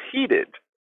I was heated,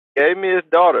 he gave me his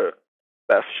daughter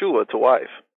Bathshua to wife.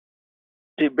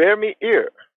 She bare me Ir,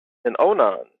 and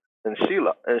Onan, and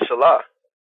Shelah.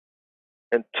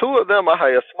 And 2 of them I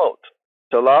have smote.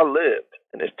 Shelah lived,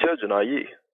 and his children are ye.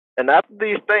 And after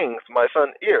these things my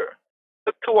son Ir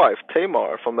took to wife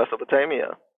Tamar from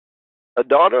Mesopotamia, a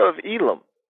daughter of Elam.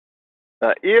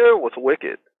 Now Ir was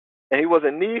wicked, and he was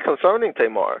in need concerning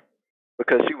Tamar,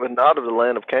 because she was not of the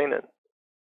land of Canaan.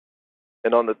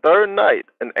 And on the 3rd night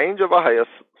an angel of Ahaz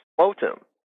smote him,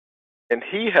 and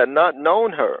he had not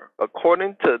known her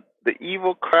according to the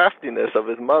evil craftiness of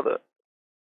his mother,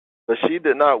 but she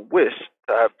did not wish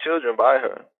to have children by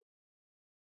her.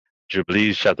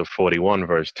 Jubilees chapter 41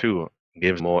 verse 2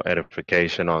 gives more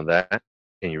edification on that.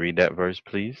 Can you read that verse,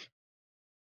 please?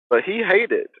 But he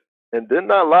hated and did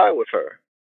not lie with her,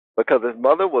 because his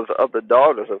mother was of the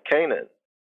daughters of Canaan,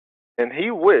 and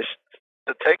he wished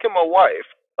to take him a wife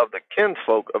of the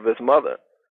kinsfolk of his mother,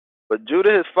 but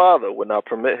Judah his father would not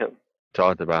permit him.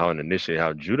 talked about how initially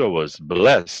how Judah was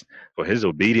blessed for his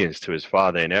obedience to his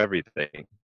father in everything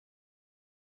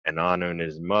and honoring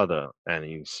his mother. And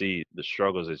you see the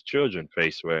struggles his children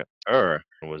faced where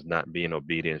was not being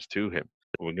obedient to him.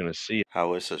 We're going to see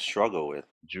how it's a struggle with.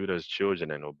 Judah's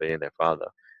children and obeying their father.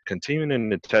 Continuing in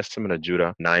the Testament of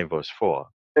Judah 9 verse 4.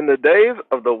 In the days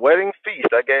of the wedding feast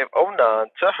I gave Onan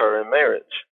to her in marriage,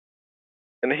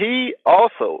 and he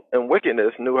also in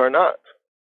wickedness knew her not,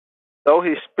 though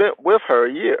he spent with her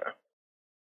a year.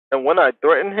 And when I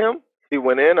threatened him, he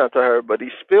went in unto her, but he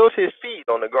spilled his seed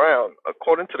on the ground,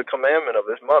 according to the commandment of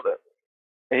his mother,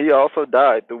 and he also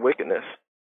died through wickedness.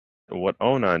 What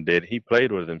Onan did, he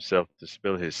played with himself to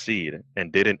spill his seed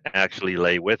and didn't actually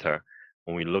lay with her.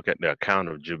 When we look at the account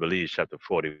of Jubilees chapter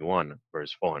 41,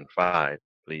 verse 4 and 5,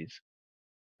 please.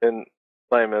 In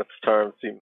layman's terms,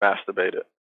 he masturbated.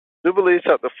 Jubilees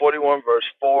chapter 41, verse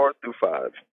 4 through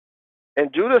 5.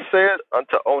 And Judah said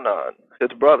unto Onan, his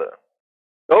brother,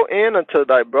 Go in unto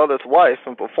thy brother's wife,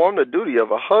 and perform the duty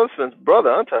of a husband's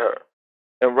brother unto her,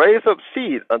 and raise up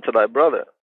seed unto thy brother.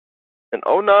 And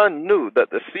Onan knew that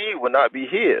the seed would not be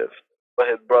his, but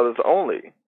his brother's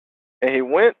only. And he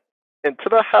went into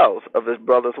the house of his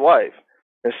brother's wife,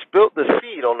 and spilt the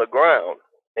seed on the ground.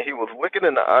 And he was wicked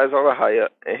in the eyes of Ruwacha,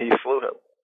 and he slew him.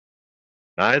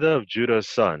 Neither of Judah's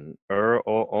son, or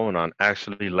Onan,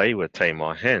 actually lay with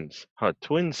Tamar. Hence, her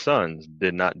twin sons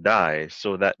did not die,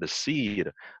 so that the seed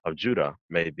of Judah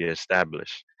may be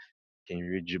established. Can you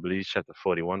read Jubilees chapter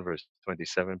 41, verse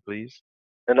 27, please?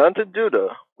 And unto Judah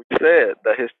we said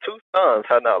that his two sons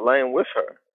had not lain with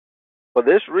her. For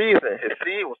this reason his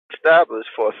seed was established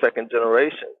for a second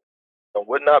generation, and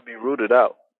would not be rooted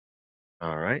out.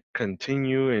 All right.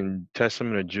 Continue in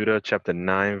Testament of Judah chapter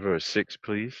 9, verse 6,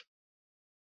 please.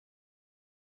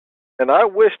 And I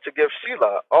wished to give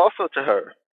Shelah also to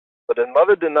her, but his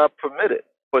mother did not permit it.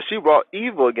 For she wrought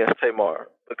evil against Tamar,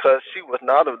 because she was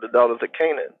not of the daughters of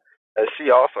Canaan, as she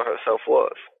also herself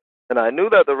was. And I knew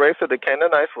that the race of the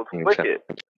Canaanites was wicked,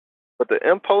 but the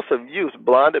impulse of youth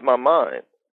blinded my mind.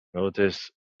 Notice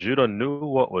Judah knew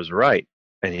what was right,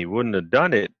 and he wouldn't have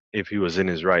done it if he was in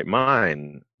his right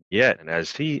mind. Yet, and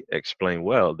as he explained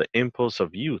well, the impulse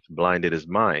of youth blinded his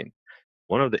mind.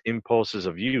 One of the impulses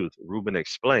of youth, Reuben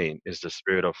explained, is the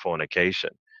spirit of fornication,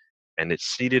 and it's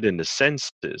seated in the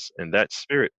senses, and that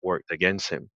spirit worked against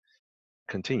him.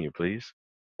 Continue, please.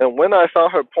 And when I saw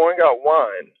her pouring out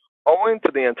wine, owing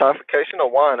to the intoxication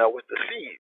of wine, I was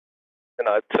deceived, and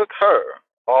I took her,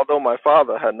 although my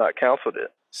father had not counseled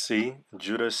it. See,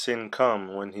 Judah's sin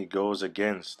come when he goes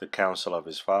against the counsel of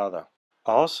his father.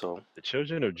 Also, the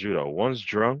children of Judah, once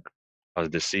drunk, are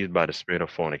deceived by the spirit of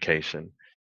fornication,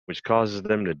 which causes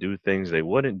them to do things they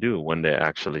wouldn't do when they're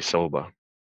actually sober.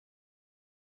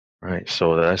 Right,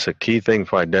 so that's a key thing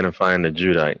for identifying the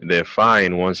Judite. They're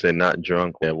fine once they're not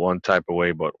drunk, they're one type of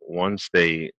way, but once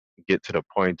they get to the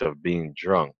point of being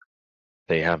drunk,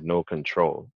 they have no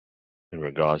control in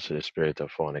regards to the spirit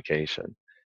of fornication.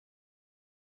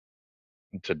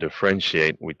 To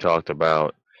differentiate, we talked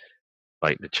about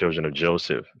like the children of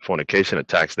Joseph. Fornication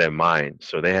attacks their mind,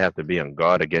 so they have to be on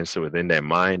guard against it within their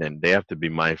mind, and they have to be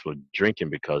mindful of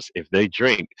drinking, because if they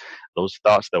drink, those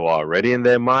thoughts that were already in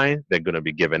their mind, they're going to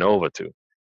be given over to.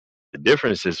 The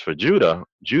difference is for Judah,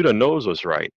 Judah knows what's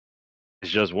right.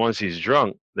 It's just once he's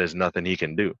drunk, there's nothing he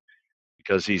can do,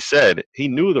 because he said he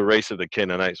knew the race of the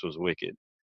Canaanites was wicked,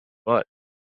 but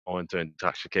owing to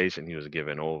intoxication, he was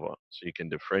given over. So you can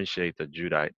differentiate the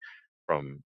Judite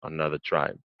from another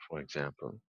tribe, for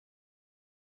example.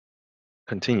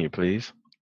 Continue, please.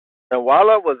 And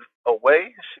while I was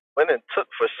away, she went and took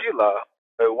for Shelah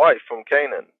a wife from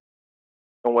Canaan.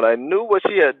 And when I knew what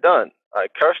she had done, I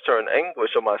cursed her in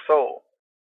anguish of my soul.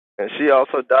 And she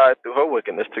also died through her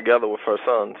wickedness together with her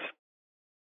sons.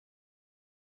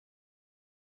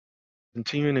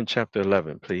 Continuing in chapter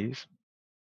 11, please.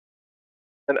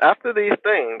 And after these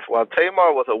things, while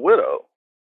Tamar was a widow,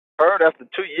 heard after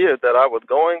 2 years that I was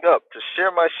going up to shear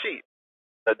my sheep,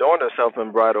 adorned herself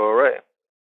in bridal array,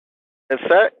 and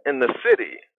sat in the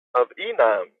city of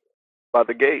Enaim by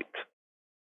the gate.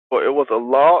 For it was a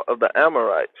law of the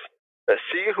Amorites that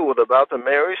she who was about to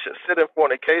marry should sit in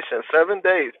fornication 7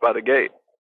 days by the gate.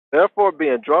 Therefore,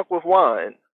 being drunk with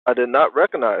wine, I did not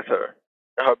recognize her,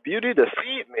 and her beauty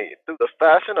deceived me through the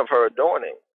fashion of her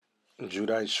adorning.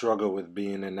 Judites struggle with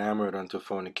being enamored unto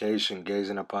fornication,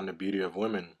 gazing upon the beauty of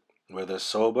women, whether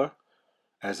sober,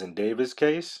 as in David's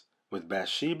case, with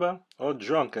Bathsheba, or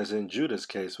drunk, as in Judah's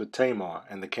case, with Tamar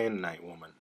and the Canaanite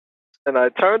woman. And I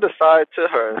turned aside to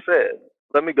her and said,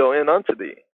 Let me go in unto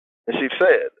thee. And she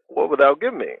said, What wilt thou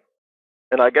give me?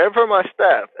 And I gave her my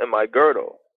staff and my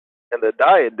girdle. and the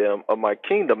diadem of my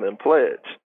kingdom in pledge.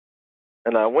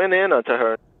 And I went in unto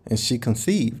her, and she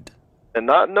conceived. and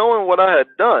not knowing what I had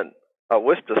done, I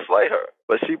wished to slay her.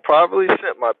 But she privately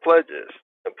sent my pledges,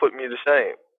 and put me to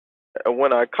shame. And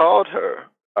when I called her,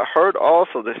 I heard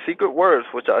also the secret words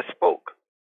which I spoke,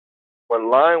 when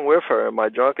lying with her in my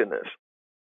drunkenness.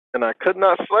 And I could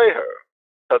not slay her,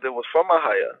 because it was from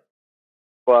Ahijah.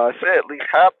 For I said, at least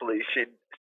happily she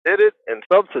did it in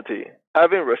subtlety,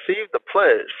 having received the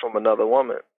pledge from another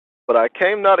woman. But I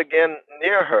came not again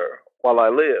near her while I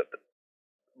lived,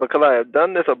 because I have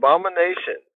done this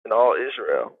abomination in all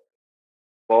Israel.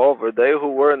 Moreover, they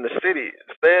who were in the city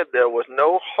said there was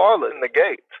no harlot in the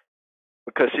gate,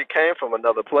 because she came from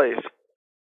another place,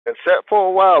 and sat for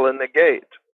a while in the gate.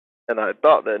 And I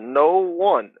thought that no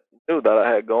one knew that I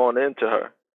had gone into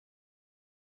her.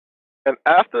 And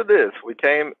after this we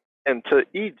came into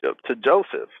Egypt to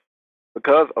Joseph,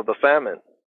 because of the famine.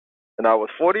 And I was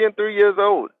 43 years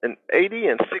old, and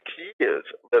 86 years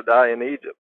lived I in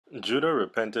Egypt. Judah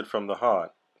repented from the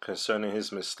heart concerning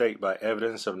his mistake by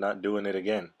evidence of not doing it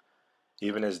again,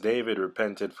 even as David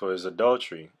repented for his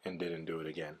adultery and didn't do it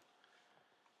again.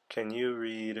 Can you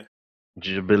read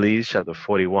Jubilees chapter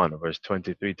 41, verse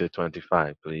 23 to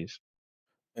 25, please.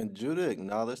 And Judah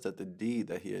acknowledged that the deed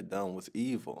that he had done was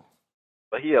evil.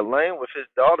 But he had lain with his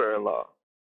daughter-in-law,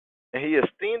 and he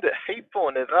esteemed it hateful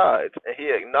in his eyes, and he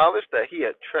acknowledged that he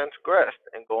had transgressed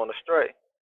and gone astray.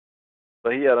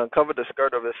 But he had uncovered the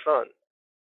skirt of his son.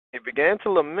 He began to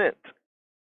lament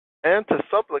and to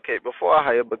supplicate before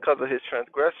Ahijah because of his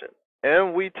transgression.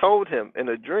 And we told him in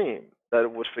a dream that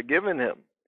it was forgiven him,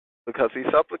 because he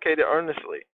supplicated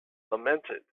earnestly,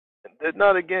 lamented, and did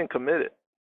not again commit it.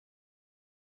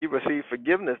 He received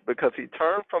forgiveness because he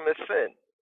turned from his sin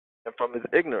and from his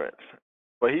ignorance,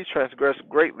 but he transgressed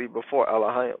greatly before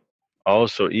Elohim.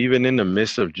 Also, even in the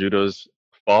midst of Judah's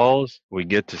falls, we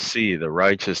get to see the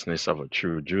righteousness of a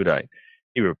true Judite.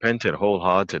 He repented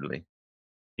wholeheartedly.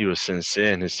 He was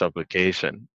sincere in his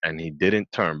supplication, and he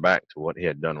didn't turn back to what he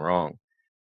had done wrong,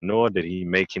 nor did he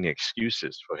make any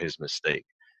excuses for his mistake.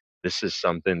 This is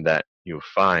something that you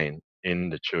find in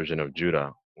the children of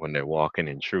Judah when they're walking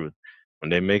in truth. When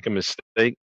they make a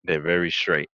mistake, they're very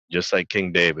straight. Just like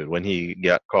King David, when he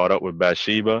got caught up with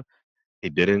Bathsheba, he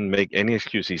didn't make any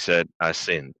excuse. He said, I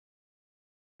sinned.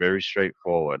 Very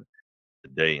straightforward.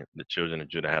 Today, the children of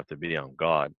Judah have to be on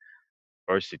guard.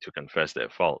 Firstly, to confess their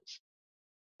faults,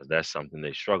 because that's something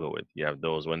they struggle with. You have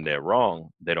those when they're wrong,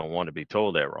 they don't want to be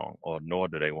told they're wrong, or nor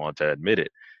do they want to admit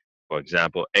it. For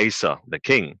example, Asa, the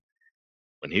king,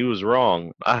 when he was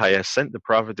wrong, Ahijah sent the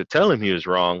prophet to tell him he was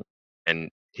wrong, and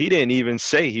he didn't even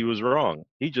say he was wrong.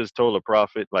 He just told the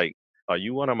prophet, like, are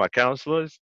you one of my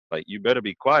counselors? Like, you better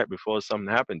be quiet before something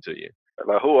happened to you.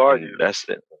 Like, who are And you? that's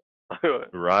it.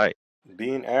 Right.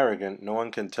 being arrogant? No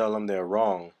one can tell them they're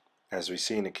wrong, as we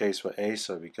see in the case with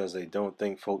Asa, because they don't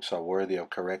think folks are worthy of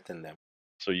correcting them.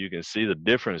 So you can see the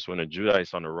difference when a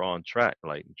Judite's on the wrong track.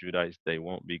 Like Judites, they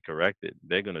won't be corrected.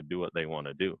 They're going to do what they want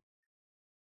to do.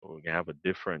 So we can have a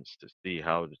difference to see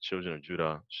how the children of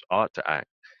Judah ought to act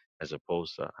as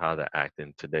opposed to how they're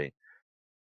acting today.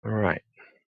 All right.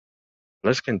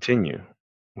 Let's continue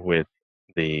with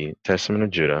the Testament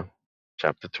of Judah,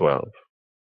 chapter 12.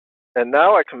 And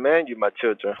now I command you, my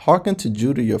children, Hearken to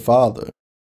Judah your father,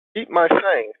 keep my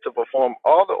sayings, to perform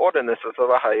all the ordinances of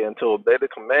Ahijah, and to obey the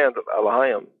commands of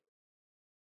Elohim.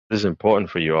 This is important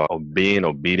for you all, being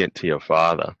obedient to your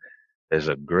father. There's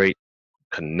a great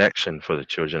connection for the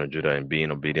children of Judah in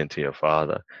being obedient to your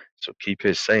father. So keep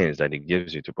his sayings that he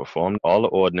gives you to perform all the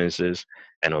ordinances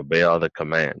and obey all the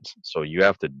commands. So you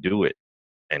have to do it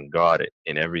and guard it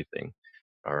in everything.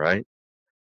 All right?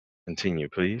 Continue,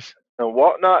 please. And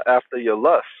walk not after your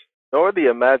lusts, nor the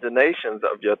imaginations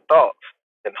of your thoughts,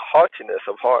 in haughtiness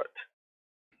of heart.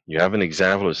 You have an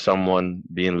example of someone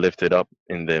being lifted up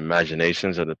in the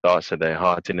imaginations of the thoughts of their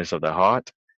haughtiness of the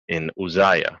heart in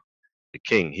Uzziah, the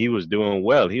king. He was doing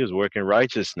well. He was working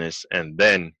righteousness, and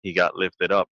then he got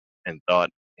lifted up and thought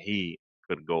he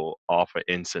could go offer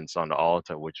incense on the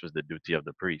altar, which was the duty of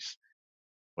the priest.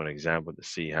 For an example to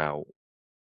see how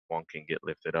one can get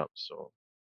lifted up. So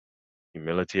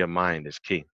humility of mind is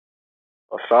key.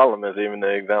 Well, Solomon is even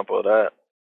an example of that.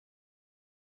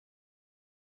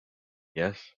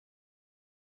 Yes?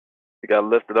 He got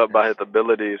lifted up by Yes. his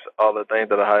abilities, all the things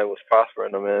that Ahijah was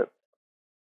prospering him in.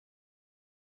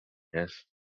 Yes.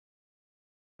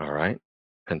 All right.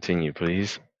 Continue,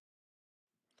 please.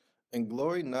 and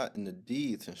glory not in the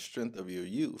deeds and strength of your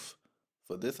youth,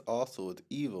 for this also is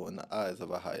evil in the eyes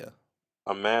of Ahijah.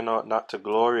 A man ought not to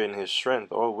glory in his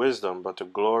strength or wisdom, but to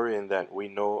glory in that we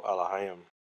know Elohim.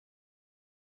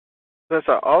 Since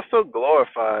I also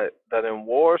glorified that in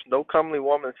wars no comely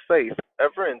woman's face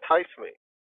ever enticed me,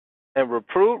 and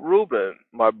reproved Reuben,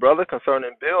 my brother,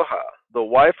 concerning Bilhah, the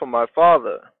wife of my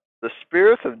father, the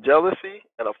spirits of jealousy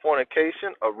and of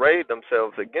fornication arrayed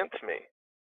themselves against me,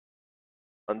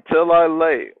 until I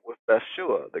lay with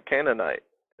Bathshua the Canaanite,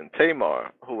 and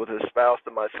Tamar, who was espoused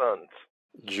to my sons.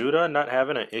 Judah, not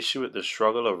having an issue with the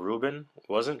struggle of Reuben,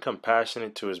 wasn't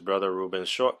compassionate to his brother Reuben's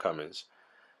shortcomings.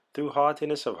 Through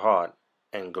haughtiness of heart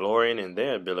and glorying in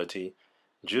their ability,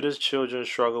 Judah's children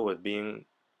struggle with being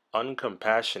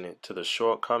uncompassionate to the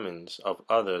shortcomings of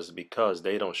others because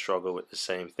they don't struggle with the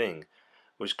same thing,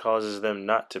 which causes them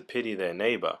not to pity their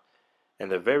neighbor. And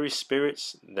the very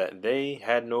spirits that they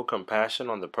had no compassion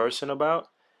on the person about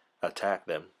attack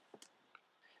them.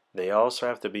 They also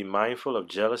have to be mindful of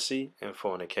jealousy and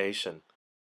fornication.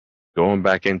 Going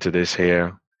back into this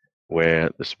here, where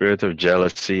the spirit of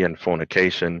jealousy and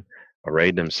fornication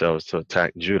arrayed themselves to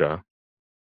attack Judah,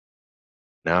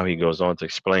 now he goes on to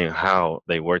explain how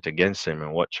they worked against him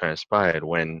and what transpired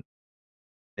when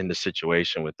in the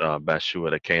situation with Bathsheba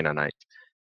the Canaanite.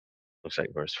 Looks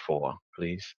like verse 4,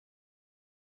 please.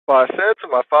 For I said to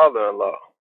my father-in-law,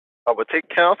 I will take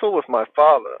counsel with my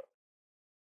father,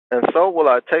 and so will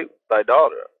I take thy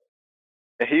daughter.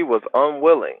 And he was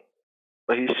unwilling,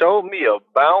 but he showed me a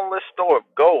boundless store of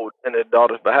gold in his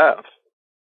daughter's behalf.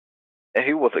 And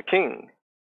he was a king,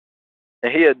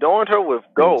 and he adorned her with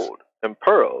Please. gold and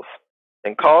pearls,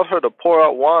 and caused her to pour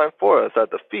out wine for us at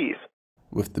the feast.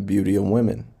 with the beauty of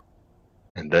women.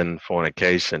 And then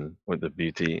fornication with the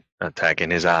beauty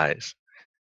attacking his eyes.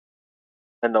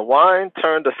 And the wine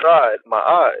turned aside my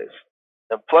eyes,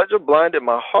 and pleasure blinded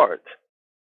my heart,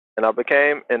 and I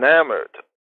became enamored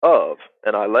of,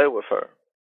 and I lay with her,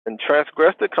 and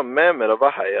transgressed the commandment of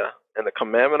Ahiah and the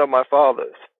commandment of my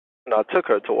fathers, and I took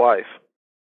her to wife.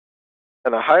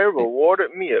 And Ahiah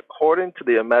rewarded me according to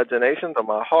the imaginations of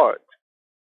my heart,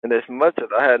 inasmuch as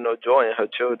I had no joy in her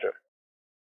children.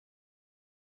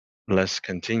 Let's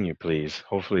continue, please.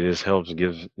 Hopefully, this helps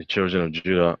give the children of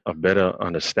Judah a better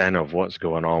understanding of what's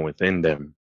going on within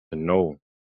them to know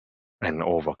and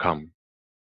overcome.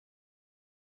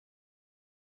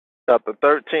 Chapter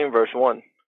 13, verse 1.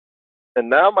 And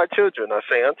now, my children, I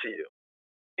say unto you,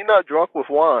 be not drunk with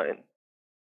wine,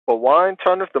 for wine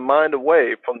turneth the mind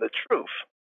away from the truth,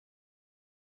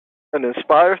 and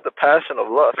inspires the passion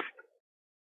of lust,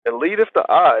 and leadeth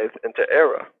the eyes into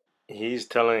error. He's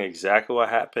telling exactly what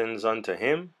happens unto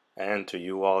him and to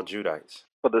you all Judites.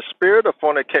 For the spirit of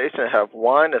fornication hath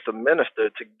wine as a minister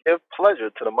to give pleasure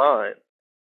to the mind.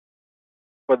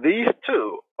 For these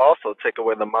two also take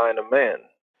away the mind of man.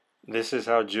 This is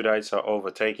how Judites are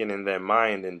overtaken in their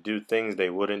mind and do things they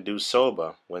wouldn't do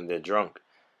sober when they're drunk.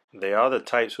 They are the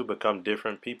types who become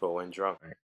different people when drunk.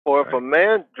 For if a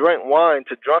man drink wine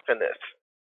to drunkenness,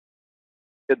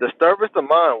 it disturbeth the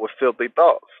mind with filthy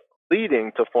thoughts,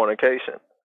 leading to fornication,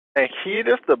 and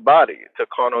heateth the body to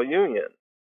carnal union.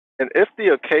 And if the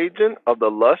occasion of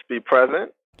the lust be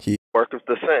present, He worketh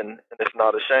the sin, and is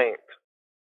not ashamed.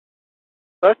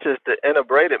 Such is the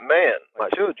inebriated man, my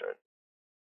children.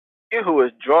 He who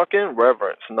is drunken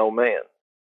reverence no man.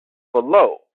 For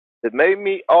lo, it made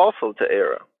me also to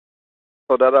err,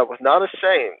 so that I was not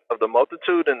ashamed of the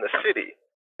multitude in the city,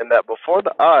 and that before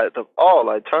the eyes of all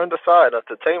I turned aside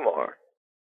unto Tamar.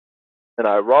 And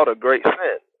I wrought a great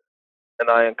sin, and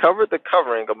I uncovered the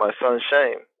covering of my son's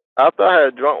shame. After I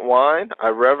had drunk wine, I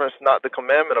reverenced not the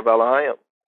commandment of Elohim,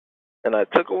 and I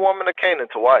took a woman of Canaan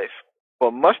to wife.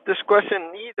 For much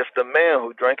discretion needeth the man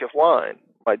who drinketh wine,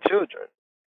 my children,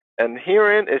 and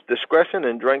herein is discretion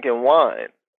in drinking wine.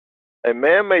 A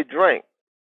man may drink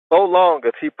so long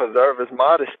as he preserve his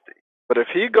modesty, but if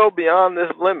he go beyond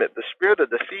this limit, the spirit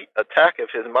of deceit attacketh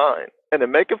his mind, and it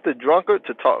maketh the drunkard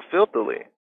to talk filthily,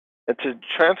 and to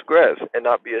transgress and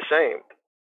not be ashamed,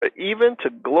 but even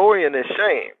to glory in his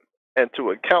shame, and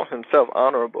to account himself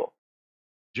honorable.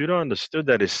 Judah understood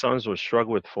that his sons would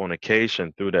struggle with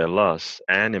fornication through their lusts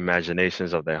and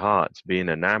imaginations of their hearts, being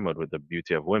enamored with the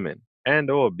beauty of women, and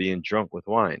or being drunk with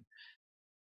wine.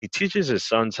 He teaches his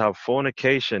sons how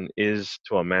fornication is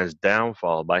to a man's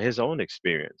downfall by his own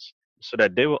experience, so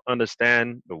that they will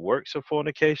understand the works of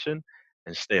fornication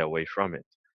and stay away from it.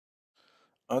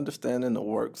 Understanding the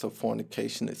works of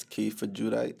fornication is key for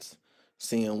Judites,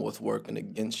 seeing what's working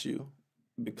against you,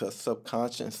 because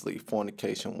subconsciously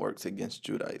fornication works against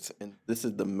Judites. And this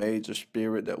is the major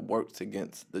spirit that works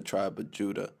against the tribe of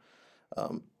Judah.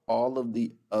 All of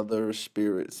the other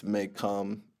spirits may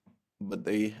come, but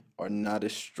they are not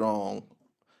as strong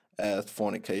as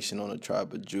fornication on the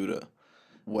tribe of Judah,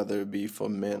 whether it be for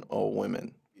men or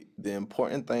women. The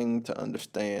important thing to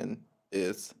understand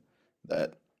is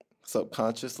that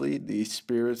subconsciously these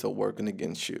spirits are working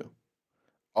against you.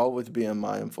 Always being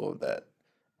mindful of that.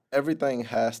 Everything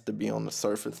has to be on the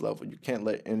surface level. You can't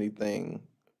let anything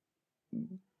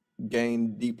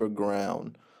gain deeper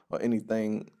ground or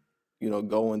anything,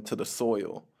 go into the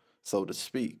soil, so to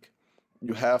speak.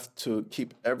 You have to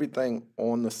keep everything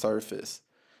on the surface.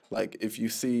 Like if you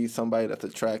see somebody that's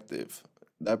attractive,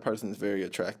 that person is very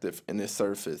attractive in its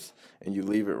surface, and you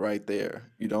leave it right there.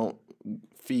 You don't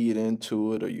feed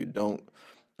into it, or you don't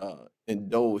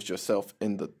indulge yourself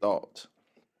in the thought.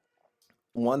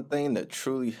 One thing that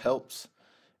truly helps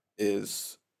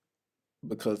is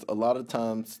because a lot of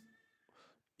times,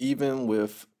 even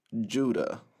with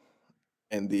Judah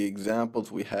and the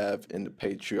examples we have in the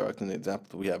patriarchs and the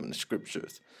examples we have in the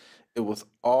scriptures, it was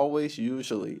always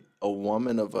usually a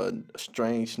woman of a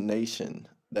strange nation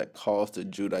that caused the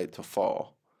Judite to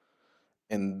fall.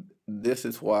 And this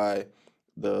is why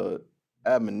the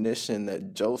admonition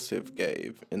that Joseph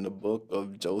gave in the book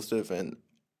of Joseph and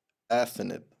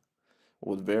Asenath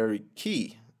was very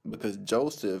key, because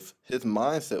Joseph, his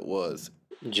mindset was,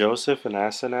 Joseph and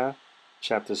Asenath,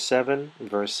 chapter 7,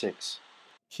 verse 6.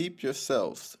 keep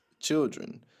yourselves,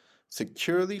 children,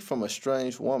 securely from a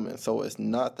strange woman, so as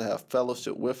not to have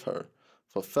fellowship with her.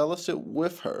 For fellowship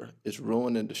with her is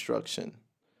ruin and destruction.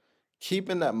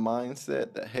 Keeping that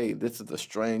mindset that, hey, this is a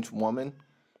strange woman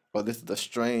or this is a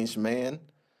strange man,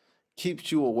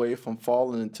 keeps you away from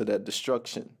falling into that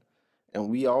destruction. And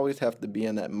we always have to be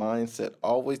in that mindset,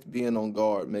 always being on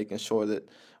guard, making sure that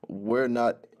we're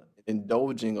not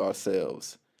indulging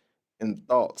ourselves in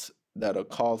thoughts that are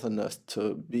causing us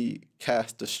to be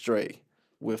cast astray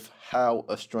with how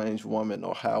a strange woman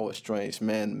or how a strange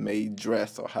man may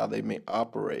dress or how they may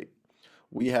operate.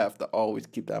 We have to always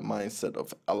keep that mindset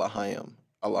of Elohim,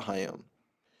 Elohim.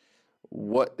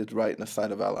 What is right in the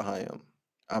sight of Elohim?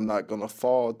 I'm not going to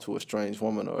fall to a strange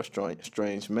woman or a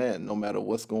strange man, no matter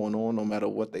what's going on, no matter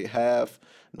what they have,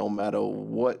 no matter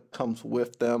what comes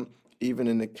with them. Even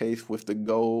in the case with the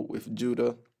gold, with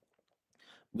Judah,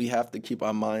 we have to keep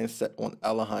our mindset on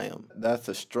Elohim. That's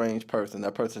a strange person.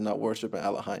 That person not worshiping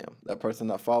Elohim. That person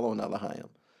not following Elohim.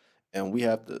 And we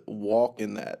have to walk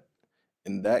in that.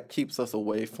 And that keeps us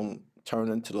away from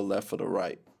turning to the left or the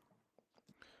right.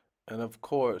 And of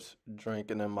course,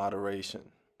 drinking in moderation.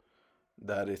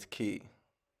 That is key.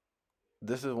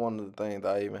 This is one of the things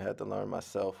I even had to learn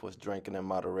myself, was drinking in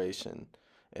moderation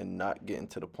and not getting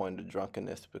to the point of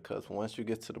drunkenness, because once you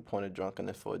get to the point of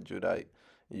drunkenness for a Judite,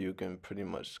 you can pretty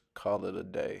much call it a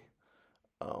day.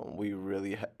 We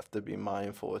really have to be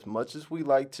mindful. As much as we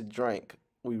like to drink,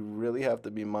 we really have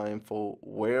to be mindful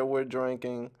where we're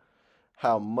drinking,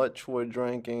 how much we're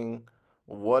drinking,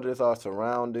 what is our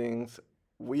surroundings.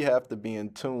 We have to be in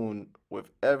tune with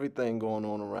everything going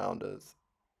on around us.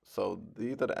 So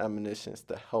these are the admonitions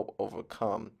to help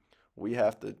overcome. We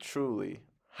have to truly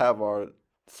have our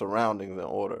surroundings in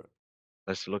order.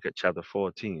 Let's look at chapter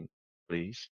 14,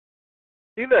 please.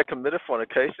 He that committeth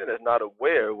fornication is not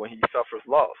aware when he suffers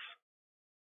loss,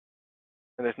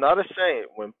 and is not ashamed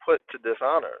when put to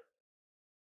dishonor.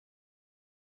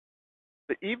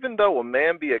 But even though a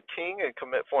man be a king and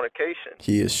commit fornication,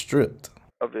 He is stripped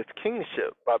of his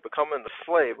kingship by becoming the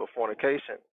slave of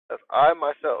fornication, as I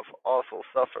myself also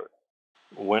suffered.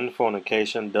 When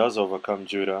fornication does overcome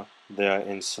Judah, they are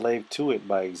enslaved to it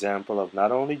by example of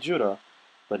not only Judah,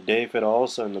 but David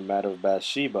also in the matter of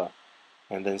Bathsheba.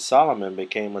 And then Solomon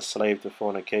became a slave to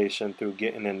fornication through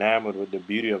getting enamored with the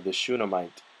beauty of the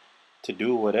Shunammite, to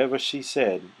do whatever she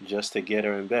said just to get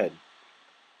her in bed.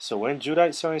 So when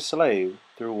Judites are enslaved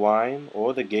through wine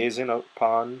or the gazing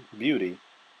upon beauty,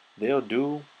 they'll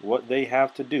do what they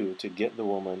have to do to get the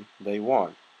woman they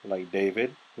want, like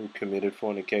David, who committed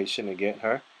fornication to get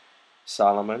her,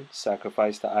 Solomon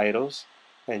sacrificed to idols,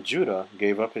 and Judah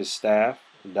gave up his staff,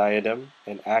 diadem,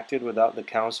 and acted without the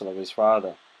counsel of his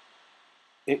father.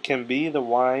 It can be the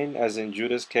wine, as in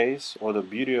Judah's case, or the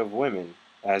beauty of women,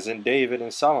 as in David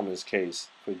and Solomon's case,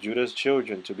 for Judah's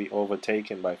children to be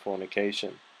overtaken by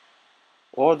fornication,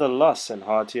 or the lusts and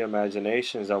haughty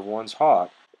imaginations of one's heart,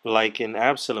 like in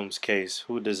Absalom's case,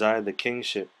 who desired the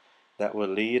kingship that would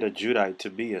lead a Judite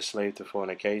to be a slave to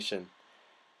fornication.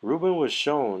 Reuben was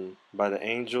shown by the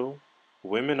angel,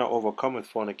 women are overcome with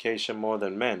fornication more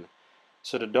than men.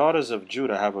 So the daughters of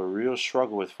Judah have a real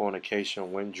struggle with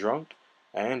fornication when drunk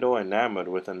and or enamored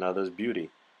with another's beauty,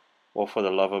 or for the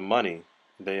love of money,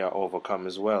 they are overcome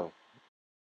as well.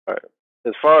 Right.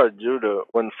 As far as Judah,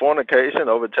 when fornication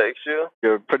overtakes you,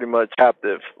 you're pretty much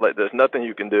captive. Like there's nothing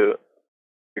you can do.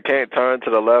 You can't turn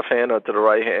to the left hand or to the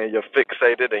right hand. You're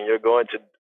fixated, and you're going to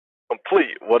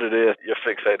complete what it is you're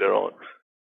fixated on.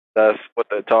 That's what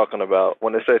they're talking about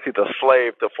when it says he's a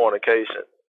slave to fornication.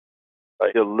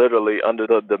 Like you're literally under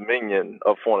the dominion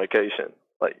of fornication.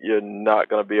 Like you're not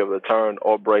going to be able to turn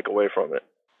or break away from it.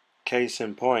 Case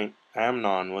in point,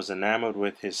 Amnon was enamored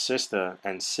with his sister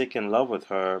and sick in love with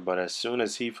her, but as soon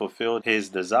as he fulfilled his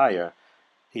desire,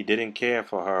 he didn't care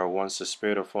for her once the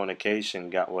spirit of fornication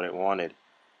got what it wanted.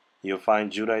 You'll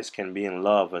find Judites can be in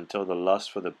love until the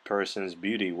lust for the person's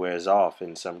beauty wears off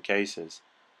in some cases.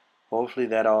 Hopefully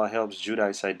that all helps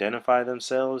Judites identify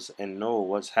themselves and know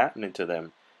what's happening to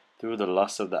them through the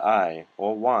lust of the eye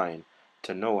or wine,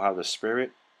 to know how the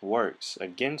spirit works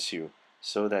against you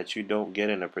so that you don't get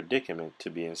in a predicament to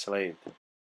be enslaved.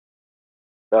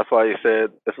 That's why he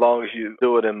said, as long as you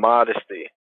do it in modesty,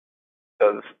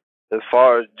 because as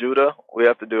far as Judah, we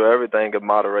have to do everything in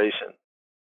moderation.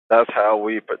 That's how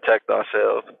we protect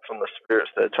ourselves from the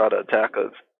spirits that try to attack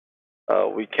us.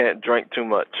 We can't drink too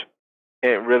much.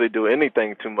 Can't really do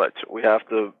anything too much. We have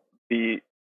to be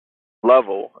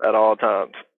level at all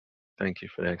times. Thank you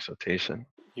for the exhortation.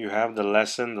 You have the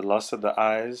lesson, the lust of the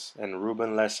eyes, and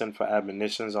Reuben lesson for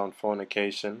admonitions on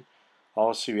fornication.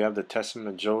 Also, you have the testament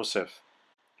of Joseph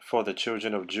for the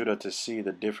children of Judah to see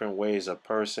the different ways a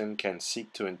person can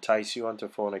seek to entice you unto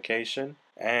fornication,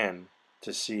 and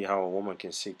to see how a woman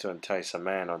can seek to entice a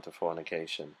man unto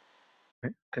fornication.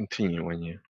 Okay, continue when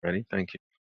you're ready. Thank you.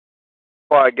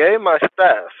 For I gave my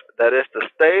staff, that is the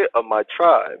stay of my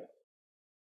tribe,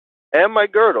 and my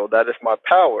girdle, that is my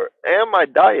power, and my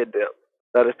diadem,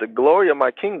 that is the glory of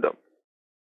my kingdom.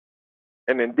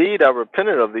 And indeed I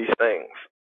repented of these things.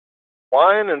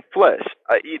 Wine and flesh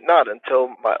I eat not until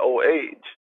my old age,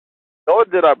 nor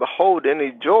did I behold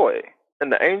any joy.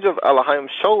 And the angel of Elohim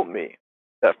showed me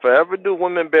that forever do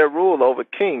women bear rule over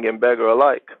king and beggar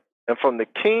alike. And from the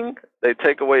king they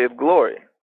take away his glory,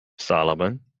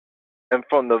 Solomon, and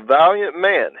from the valiant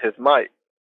man his might,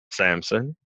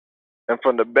 Samson, and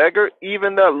from the beggar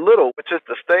even that little which is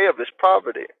the stay of his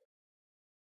poverty.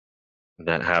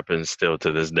 that happens still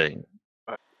to this day.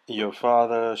 Your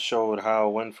father showed how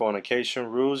when fornication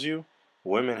rules you,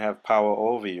 women have power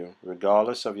over you,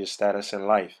 regardless of your status in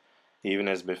life, even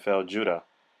as befell Judah.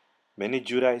 Many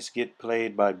Judites get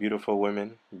played by beautiful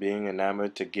women, being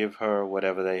enamored to give her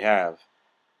whatever they have.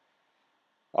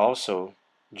 Also,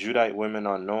 Judite women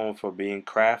are known for being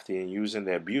crafty and using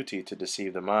their beauty to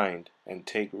deceive the mind and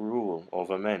take rule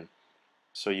over men.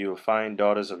 So you will find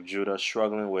daughters of Judah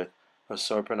struggling with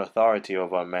usurping authority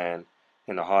over a man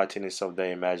in the haughtiness of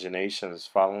their imaginations,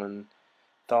 following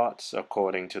thoughts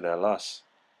according to their lusts.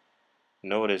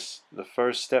 Notice, the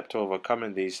first step to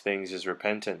overcoming these things is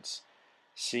repentance,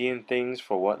 seeing things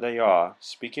for what they are,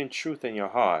 speaking truth in your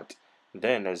heart.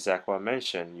 Then, as Zachariah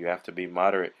mentioned, you have to be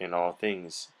moderate in all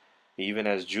things, even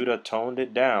as Judah toned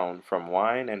it down from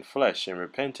wine and flesh in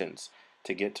repentance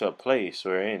to get to a place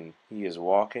wherein he is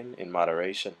walking in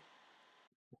moderation.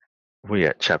 We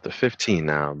at chapter 15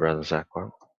 now, Brother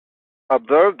Zachariah.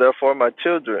 Observe therefore, my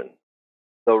children,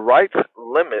 the right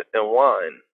limit in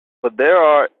wine, for there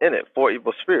are in it four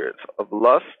evil spirits, of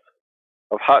lust,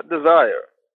 of hot desire,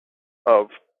 of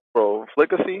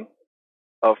profligacy,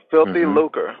 of filthy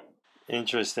lucre.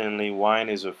 Interestingly, wine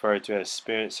is referred to as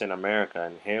spirits in America,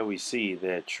 and here we see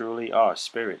there truly are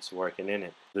spirits working in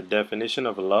it. The definition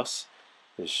of lust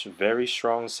is very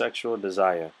strong sexual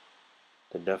desire.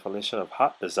 The definition of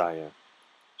hot desire,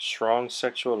 strong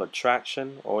sexual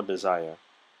attraction or desire.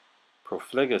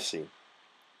 Profligacy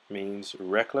means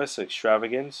reckless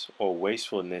extravagance or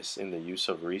wastefulness in the use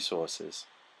of resources.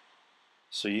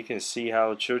 So you can see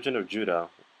how children of Judah,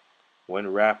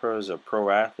 when rappers or pro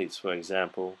athletes, for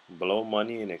example, blow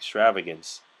money in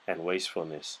extravagance and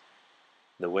wastefulness.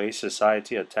 The way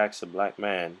society attacks the black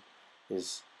man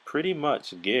is pretty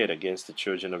much geared against the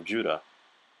children of Judah,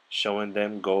 showing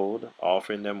them gold,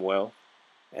 offering them wealth,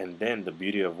 and then the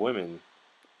beauty of women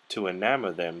to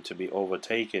enamor them to be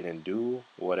overtaken and do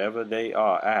whatever they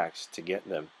are asked to get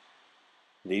them.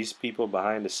 These people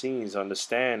behind the scenes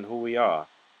understand who we are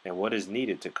and what is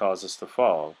needed to cause us to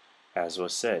fall, as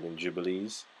was said in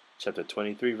Jubilees, chapter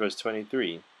 23, verse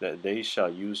 23, that they shall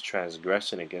use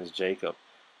transgression against Jacob.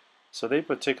 So they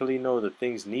particularly know the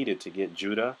things needed to get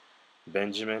Judah,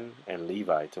 Benjamin, and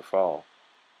Levi to fall.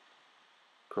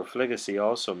 Profligacy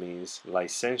also means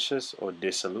licentious or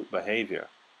dissolute behavior.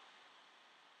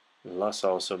 Lust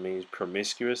also means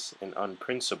promiscuous and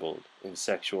unprincipled in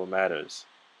sexual matters.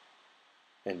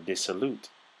 And dissolute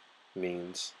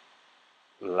means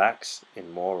lax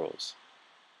in morals.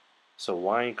 So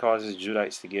wine causes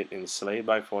Judites to get enslaved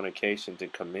by fornication to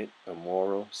commit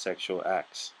immoral sexual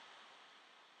acts.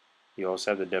 You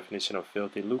also have the definition of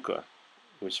filthy lucre.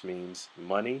 which means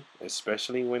money,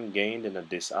 especially when gained in a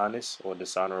dishonest or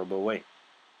dishonorable way.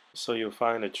 So you'll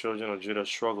find the children of Judah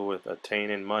struggle with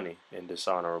attaining money in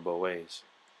dishonorable ways.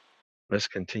 Let's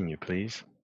continue, please.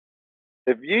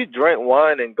 If ye drink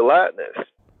wine in gladness,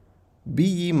 Be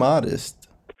ye modest.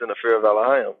 in the fear of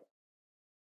Elohim.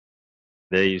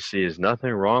 There you see, is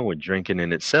nothing wrong with drinking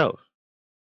in itself.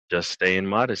 Just stay in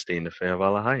modesty in the fear of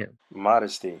Elohim.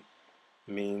 Modesty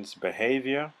means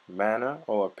behavior, manner,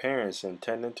 or appearance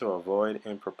intended to avoid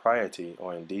impropriety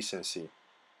or indecency.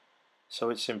 So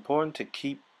it's important to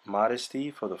keep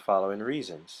modesty for the following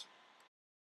reasons.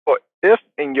 For if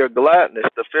in your gladness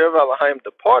the fear of Elohim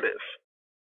departeth,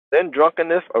 then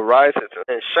drunkenness ariseth,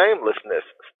 and shamelessness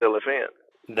stealeth in.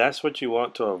 That's what you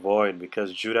want to avoid,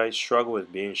 because Judites struggle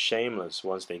with being shameless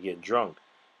once they get drunk,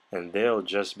 and they'll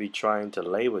just be trying to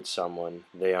lay with someone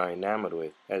they are enamored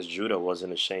with, as Judah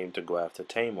wasn't ashamed to go after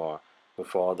Tamar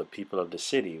before all the people of the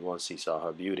city once he saw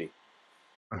her beauty.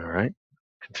 All right.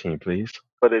 Continue, please.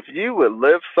 But if ye would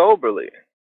live soberly,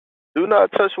 do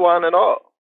not touch wine at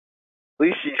all,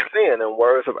 lest ye sin in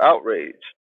words of outrage,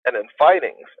 and in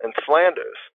fightings, and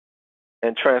slanders,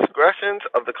 and transgressions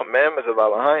of the commandments of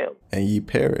Elohim, And ye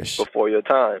perish. before your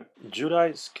time.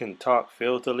 Judites can talk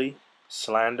filthily,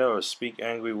 slander, or speak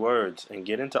angry words, and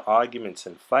get into arguments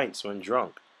and fights when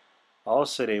drunk.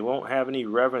 Also, they won't have any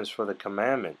reverence for the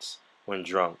commandments when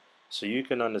drunk. So you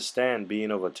can understand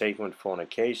being overtaken with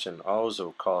fornication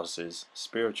also causes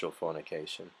spiritual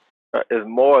fornication. It's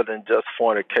more than just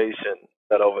fornication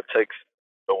that overtakes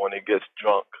him when he gets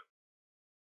drunk.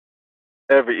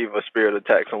 Every evil spirit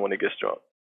attacks him when he gets drunk.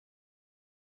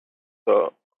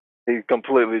 So he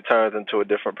completely turns into a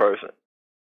different person.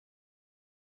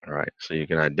 All right. So you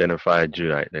can identify a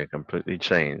Judite. They're completely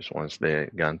changed once they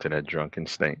got into that drunken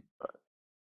state.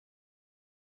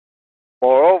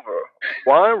 Moreover,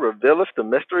 wine revealeth the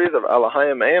mysteries of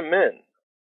Elohim and men,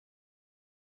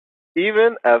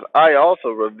 even as I also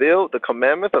revealed the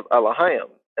commandments of Elohim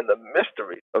and the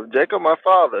mystery of Jacob my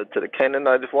father to the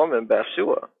Canaanite woman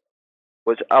Bathsheba,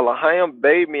 which Elohim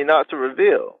bade me not to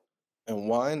reveal. And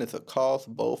wine is a cause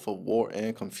both of war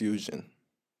and confusion.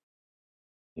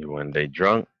 When they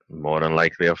drunk, more than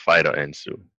likely a fight will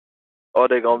ensue. Or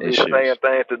they're going to be Issues. saying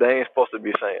things that they ain't supposed to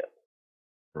be saying.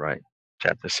 Right.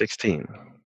 Chapter 16.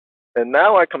 And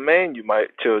now I command you, my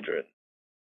children,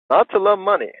 not to love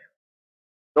money,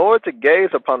 nor to gaze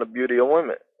upon the beauty of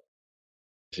women.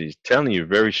 He's telling you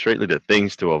very straightly the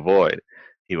things to avoid.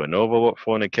 He went over what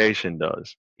fornication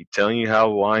does. He's telling you how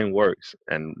wine works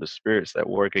and the spirits that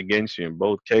work against you in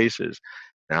both cases.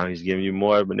 Now he's giving you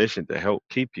more admonition to help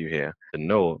keep you here, to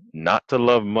know not to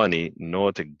love money,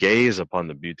 nor to gaze upon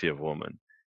the beauty of woman.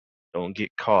 Don't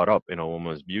get caught up in a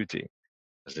woman's beauty,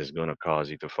 because it's going to cause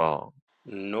you to fall.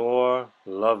 Nor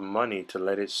love money to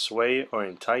let it sway or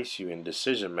entice you in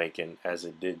decision making as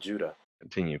it did Judah.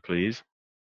 Continue, please.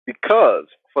 Because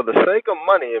for the sake of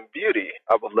money and beauty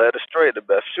I was led astray to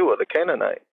Bathsheba the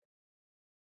Canaanite.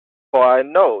 For I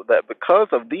know that because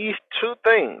of these two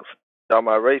things shall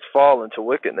my race fall into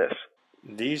wickedness.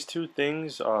 These two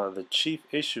things are the chief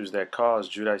issues that cause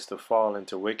Judites to fall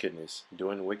into wickedness,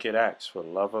 doing wicked acts for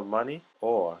love of money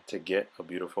or to get a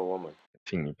beautiful woman.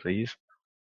 Continue, please.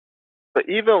 For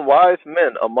even wise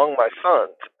men among my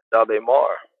sons shall they mar,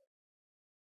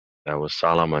 That was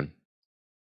Solomon.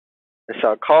 and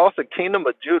shall cause the kingdom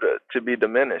of Judah to be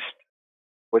diminished,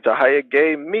 which Ahiah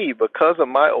gave me because of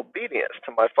my obedience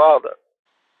to my father.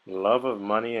 Love of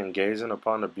money and gazing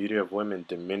upon the beauty of women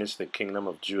diminish the kingdom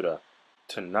of Judah,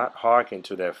 to not hearken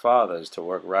to their fathers to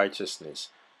work righteousness.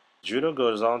 Judah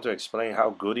goes on to explain how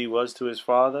good he was to his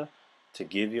father, to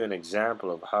give you an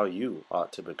example of how you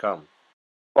ought to become.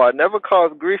 For I never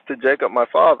caused grief to Jacob my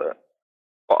father,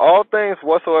 for all things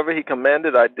whatsoever he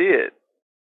commanded I did.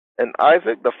 And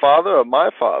Isaac the father of my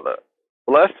father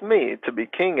blessed me to be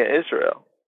king in Israel.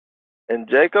 And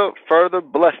Jacob further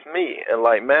blessed me in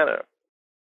like manner.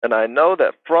 And I know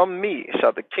that from me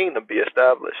shall the kingdom be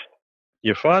established.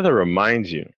 Your father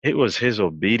reminds you it was his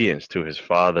obedience to his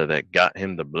father that got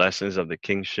him the blessings of the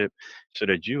kingship, so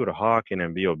that you would hearken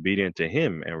and be obedient to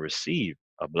him and receive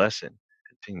a blessing.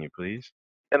 Continue, please.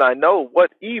 And I know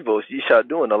what evils ye shall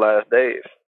do in the last days.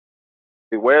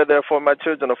 Beware therefore, my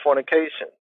children, of fornication,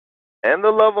 and the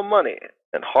love of money,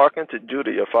 and hearken to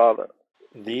Judah your father.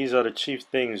 These are the chief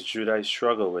things Judites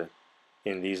struggle with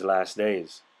in these last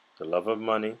days: the love of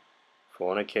money,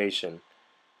 fornication,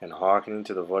 and hearkening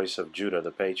to the voice of Judah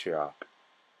the patriarch.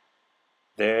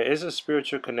 There is a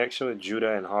spiritual connection with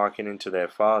Judah and hearkening to their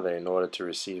father in order to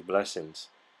receive blessings.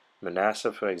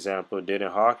 Manasseh, for example,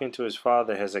 didn't hearken to his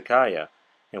father Hezekiah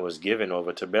and was given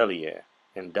over to Beliar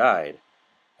and died,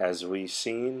 as we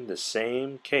seen the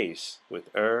same case with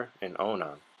and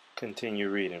Onan. Continue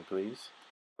reading, please.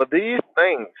 But these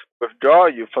things withdraw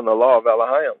you from the law of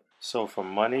Elohim, So for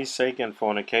money's sake and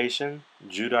fornication,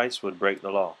 Judites would break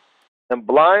the law. and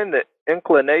blind the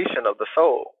inclination of the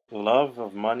soul, Love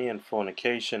of money and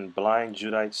fornication blind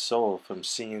Judites' soul from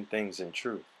seeing things in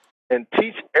truth. and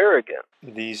teach arrogance,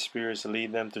 These spirits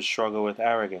lead them to struggle with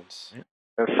arrogance.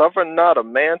 and suffer not a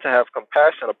man to have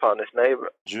compassion upon his neighbor.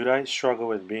 Judites struggle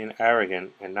with being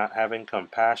arrogant and not having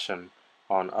compassion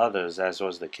on others, as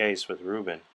was the case with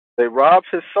Reuben. They rob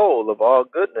his soul of all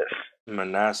goodness,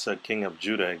 Manasseh, king of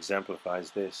Judah,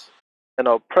 exemplifies this. and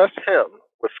oppress him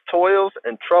with toils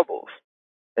and troubles,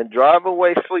 and drive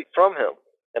away sleep from him,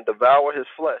 and devour his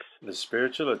flesh. The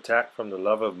spiritual attack from the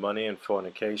love of money and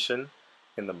fornication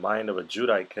in the mind of a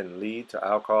Judite can lead to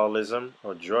alcoholism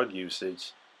or drug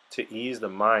usage to ease the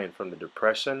mind from the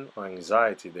depression or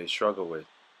anxiety they struggle with.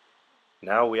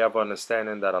 Now we have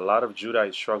understanding that a lot of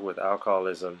Judites struggle with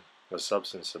alcoholism or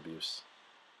substance abuse.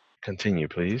 Continue,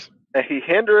 please. And he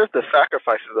hindereth the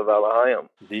sacrifices of Elohim.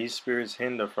 These spirits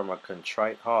hinder from a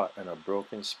contrite heart and a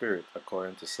broken spirit,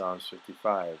 according to Psalms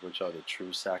 55, which are the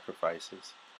true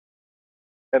sacrifices.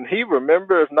 And he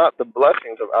remembereth not the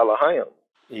blessings of Elohim,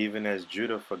 Even as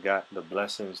Judah forgot the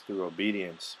blessings through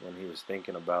obedience when he was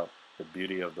thinking about the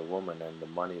beauty of the woman and the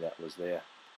money that was there.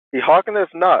 he hearkeneth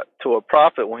not to a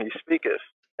prophet when he speaketh,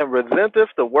 and resenteth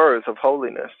the words of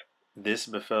holiness. This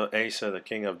befell Asa, the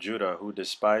king of Judah, who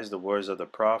despised the words of the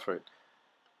prophet.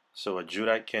 So a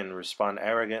Judite can respond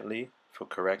arrogantly for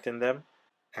correcting them,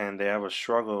 and they have a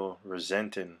struggle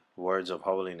resenting words of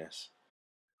holiness.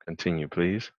 Continue,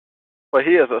 please. For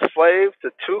he is a slave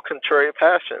to two contrary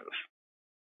passions,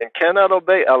 and cannot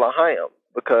obey Elohim,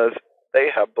 because they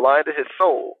have blinded his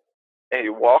soul, and he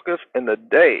walketh in the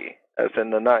day as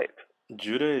in the night.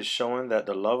 Judah is showing that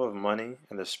the love of money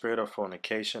and the spirit of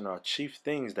fornication are chief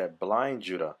things that blind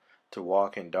Judah to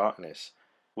walk in darkness,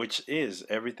 which is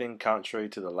everything contrary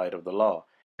to the light of the law.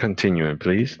 Continuing,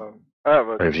 please. I have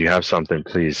If you have something,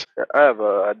 please. a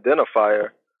identifier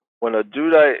when a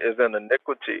Judite is in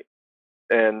iniquity,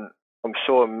 and I'm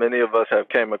sure many of us have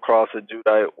came across a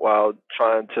Judite while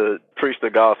trying to preach the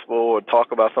gospel or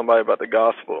talk about somebody about the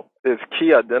gospel. There's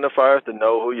key identifiers to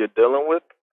know who you're dealing with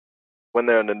when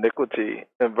they're in iniquity.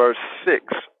 In verse 6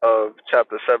 of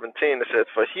chapter 17, it says,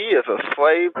 For he is a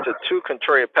slave to two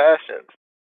contrary passions,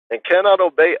 and cannot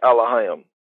obey Elohim,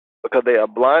 because they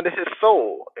have blinded his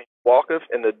soul, and he walketh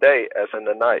in the day as in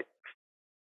the night.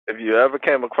 If you ever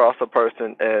came across a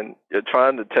person and you're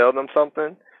trying to tell them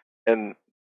something, and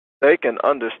they can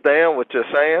understand what you're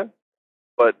saying,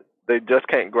 but they just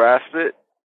can't grasp it,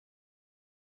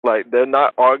 like they're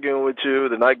not arguing with you,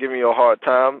 they're not giving you a hard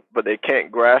time, but they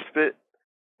can't grasp it,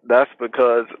 that's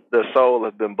because their soul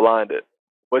has been blinded.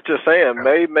 What you're saying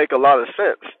may make a lot of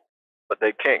sense, but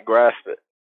they can't grasp it.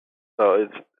 So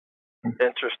it's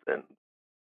interesting.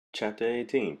 Chapter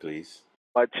 18, please.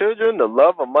 My children, the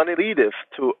love of money leadeth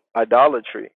to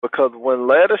idolatry, because when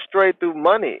led astray through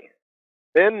money,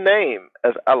 men name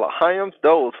as Elohims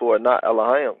those who are not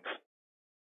Elohims.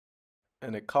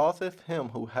 And it causeth him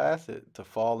who has it to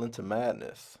fall into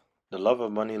madness. The love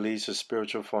of money leads to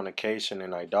spiritual fornication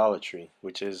and idolatry,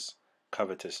 which is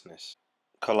covetousness.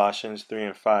 Colossians 3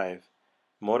 and 5.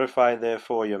 Mortify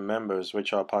therefore your members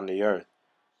which are upon the earth,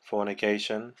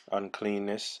 fornication,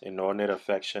 uncleanness, inordinate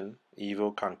affection,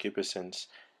 evil concupiscence,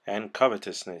 and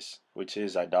covetousness, which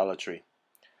is idolatry.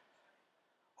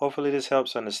 Hopefully this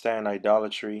helps understand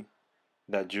idolatry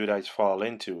that Judites fall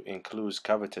into includes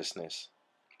covetousness.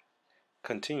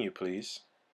 Continue, please.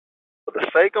 For the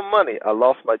sake of money, I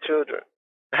lost my children.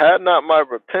 Had not my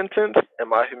repentance and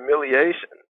my humiliation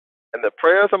and the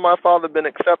prayers of my father been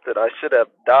accepted, I should have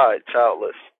died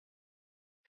childless.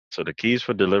 So the keys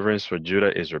for deliverance for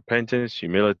Judah is repentance,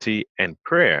 humility, and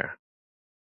prayer.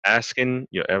 Asking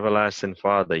your everlasting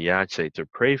Father Yache to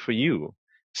pray for you,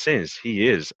 since he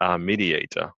is our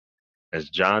mediator. As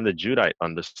John the Judite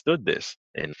understood this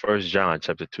in 1 John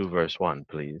chapter 2, verse 1,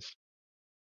 please.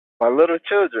 My little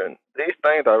children, these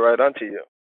things I write unto you,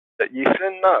 that ye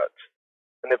sin not.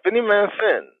 And if any man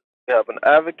sin, we have an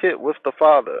advocate with the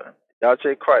Father,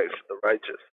 Yache Christ, the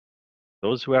righteous.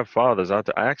 Those who have fathers ought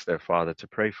to ask their father to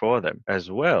pray for them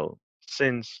as well,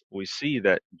 since we see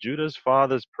that Judah's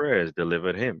father's prayers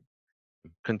delivered him.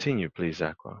 Continue, please,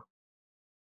 Aqua.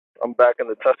 I'm back in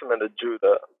the Testament of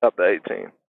Judah, chapter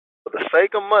 18. For the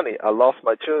sake of money, I lost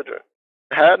my children.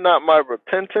 Had not my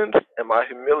repentance and my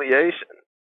humiliation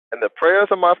and the prayers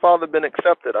of my father been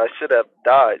accepted, I should have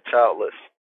died childless.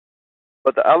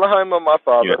 But the Elohim of my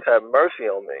fathers had mercy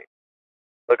on me,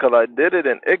 because I did it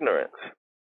in ignorance.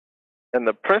 And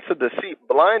the prince of deceit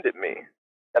blinded me,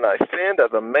 and I sinned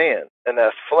as a man and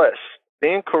as flesh,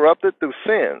 being corrupted through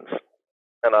sins.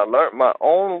 And I learnt my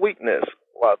own weakness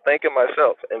while thinking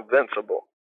myself invincible.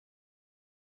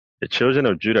 The children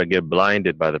of Judah get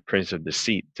blinded by the prince of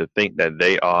deceit to think that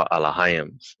they are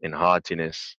Alahims in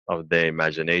haughtiness of their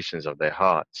imaginations of their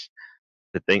hearts,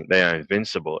 to think they are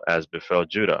invincible as befell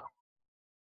Judah.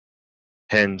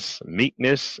 Hence,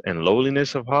 meekness and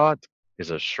lowliness of heart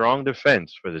is a strong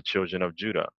defense for the children of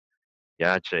Judah.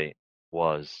 Yache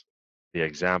was the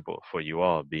example for you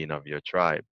all being of your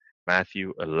tribe.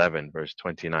 Matthew 11, verse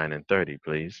 29 and 30,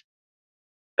 please.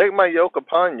 Take my yoke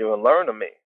upon you and learn of me,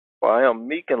 for I am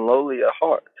meek and lowly at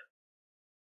heart,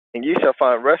 and ye shall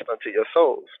find rest unto your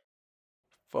souls.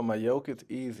 For my yoke is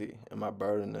easy and my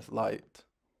burden is light.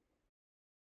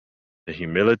 The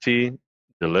humility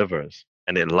delivers,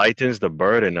 and it lightens the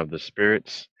burden of the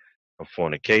spirits of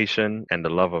fornication and the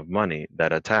love of money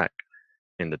that attack.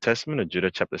 In the Testament of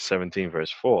Judah, chapter 17,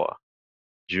 verse 4,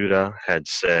 Judah had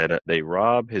said, they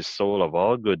rob his soul of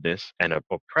all goodness and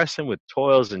oppress him with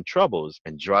toils and troubles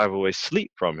and drive away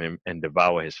sleep from him and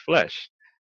devour his flesh.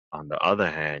 On the other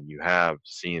hand, you have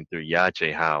seen through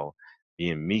Yache how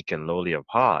being meek and lowly of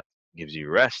heart gives you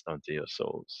rest unto your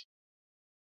souls.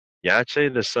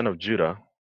 Yache, the son of Judah,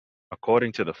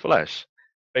 according to the flesh,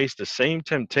 faced the same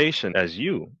temptation as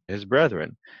you, his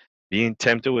brethren, being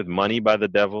tempted with money by the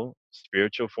devil,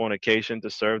 spiritual fornication to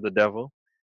serve the devil,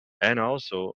 and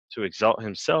also to exalt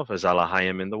himself as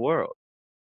Alahayim in the world.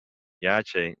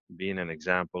 Yache, being an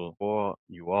example for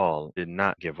you all, did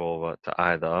not give over to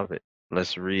either of it.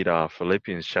 Let's read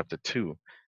Philippians chapter 2,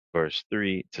 verse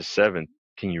 3 to 7.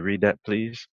 Can you read that,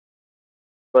 please?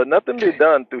 But nothing be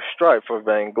done through strife or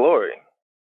vainglory,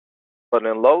 but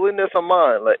in lowliness of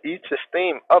mind let each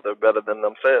esteem other better than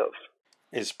themselves.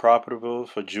 It's profitable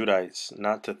for Judites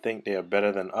not to think they are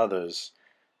better than others,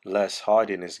 lest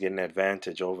hardiness get an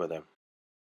advantage over them.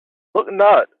 Look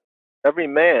not every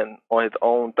man on his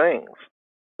own things,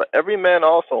 but every man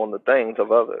also on the things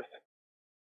of others.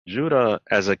 Judah,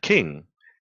 as a king,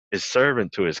 is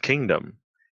servant to his kingdom.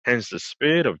 Hence, the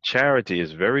spirit of charity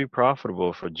is very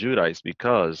profitable for Judites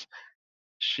because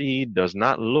she does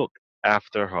not look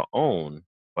after her own,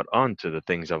 but unto the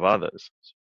things of others.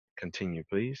 Continue,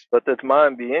 please. Let this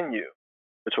mind be in you,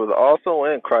 which was also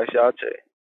in Christ Yache,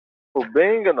 who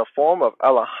being in the form of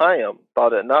Elohim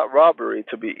thought it not robbery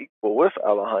to be equal with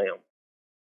Elohim,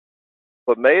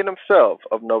 but made himself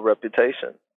of no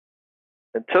reputation,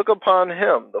 and took upon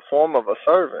him the form of a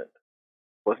servant,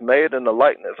 was made in the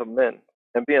likeness of men,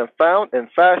 and being found in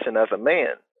fashion as a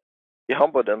man, he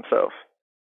humbled himself,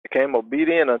 became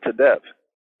obedient unto death,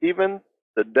 even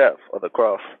the death of the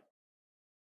cross.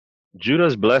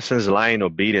 Judah's blessings lie in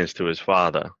obedience to his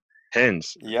father.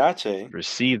 Hence, Yache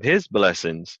received his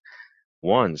blessings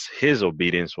once his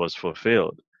obedience was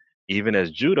fulfilled, even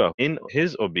as Judah in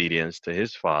his obedience to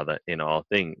his father in all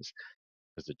things.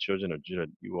 As the children of Judah,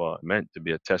 you are meant to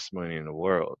be a testimony in the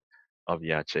world of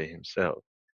Yache himself.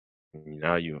 And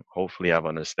now you hopefully have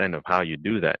understanding of how you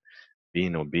do that,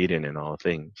 being obedient in all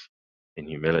things, in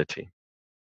humility.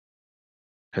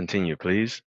 Continue,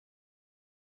 please.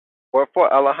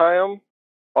 Wherefore Elohim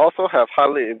also hath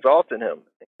highly exalted him,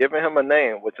 and given him a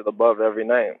name which is above every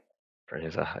name.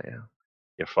 Praise Ahaya.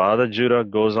 Your father Judah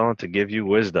goes on to give you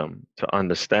wisdom to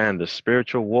understand the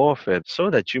spiritual warfare so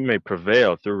that you may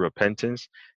prevail through repentance,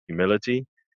 humility,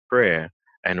 prayer,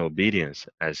 and obedience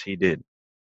as he did.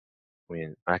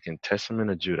 We're back in Testament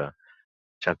of Judah,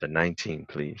 chapter 19,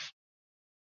 please.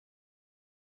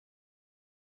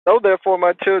 Know therefore,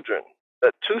 my children,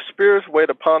 that two spirits wait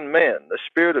upon man, the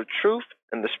spirit of truth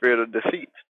and the spirit of deceit.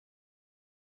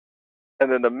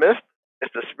 And in the midst is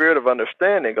the spirit of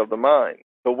understanding of the mind,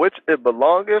 to which it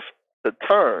belongeth to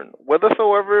turn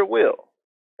whithersoever it will.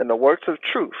 And the works of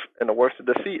truth and the works of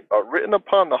deceit are written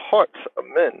upon the hearts of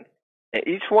men, and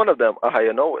each one of them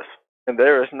Ahaya knoweth. And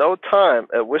there is no time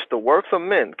at which the works of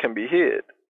men can be hid,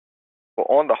 for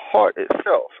on the heart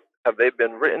itself have they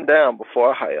been written down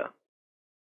before Ahaya.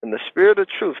 And the spirit of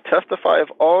truth testifieth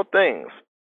all things,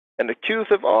 and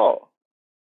accuseth all.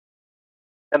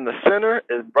 And the sinner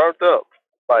is burnt up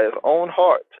by his own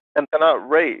heart, and cannot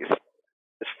raise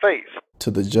his face to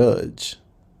the judge.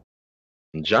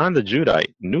 John the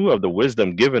Judite knew of the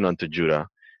wisdom given unto Judah,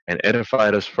 and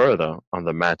edified us further on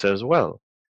the matter as well.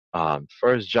 1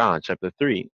 John chapter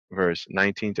 3, verse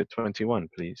 19 to 21,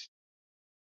 please.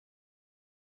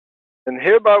 And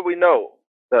hereby we know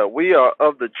that we are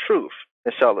of the truth,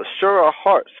 and shall assure our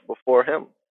hearts before him.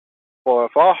 For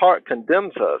if our heart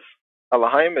condemns us,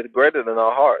 Elohim is greater than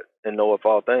our heart, and knoweth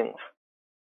all things.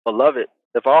 Beloved,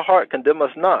 if our heart condemn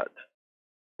us not,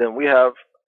 then we have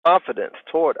confidence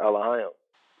toward Elohim.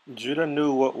 Judah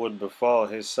knew what would befall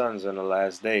his sons in the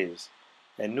last days,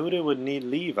 and knew they would need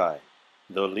Levi,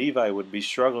 though Levi would be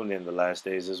struggling in the last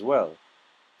days as well.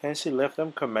 Hence he left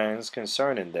them commands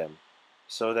concerning them,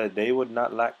 so that they would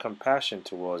not lack compassion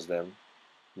towards them,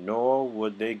 nor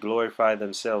would they glorify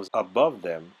themselves above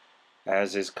them,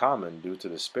 as is common due to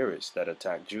the spirits that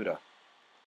attack Judah.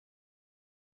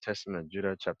 Testament of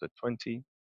Judah, chapter 20.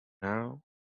 Now,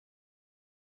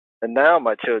 And now,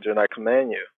 my children, I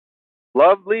command you,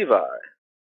 love Levi,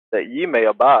 that ye may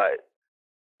abide.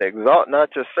 Exalt not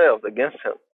yourselves against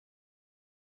him,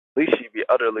 lest ye be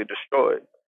utterly destroyed.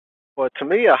 For to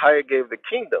me Ahiah gave the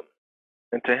kingdom,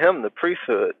 and to him the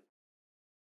priesthood.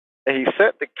 And he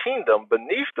set the kingdom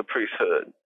beneath the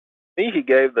priesthood. Me he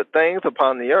gave the things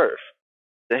upon the earth,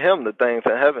 to him the things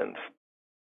in heavens.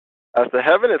 As the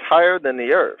heaven is higher than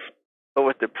the earth, so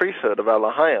is the priesthood of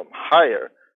Elohim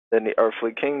higher than the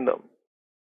earthly kingdom,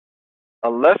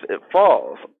 unless it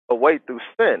falls away through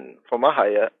sin from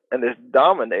Ahiah and is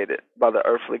dominated by the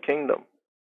earthly kingdom.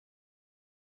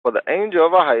 For the angel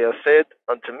of Ahiah said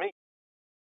unto me,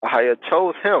 Ahiah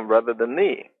chose him rather than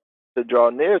thee, to draw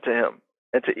near to him,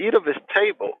 and to eat of his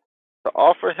table, to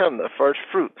offer him the first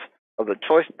fruits of the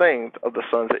choice things of the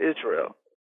sons of Israel.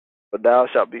 But thou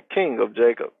shalt be king of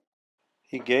Jacob.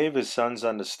 He gave his sons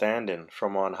understanding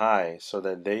from on high, so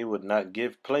that they would not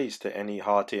give place to any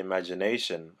haughty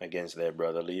imagination against their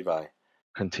brother Levi.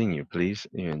 continue, please,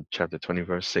 in chapter 20,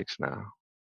 verse 6 now.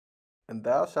 And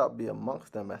thou shalt be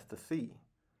amongst them as the sea.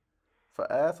 For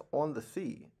as on the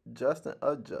sea, just and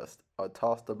unjust are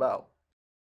tossed about.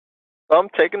 Some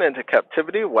taken into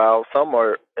captivity, while some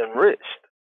are enriched.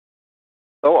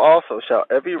 So also shall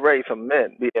every race of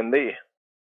men be in thee.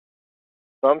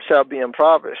 Some shall be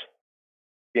impoverished,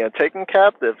 being taken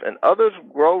captive, and others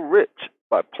grow rich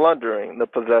by plundering the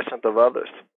possessions of others.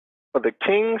 For the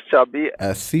kings shall be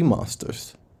as sea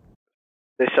monsters.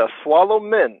 They shall swallow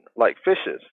men like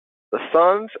fishes. The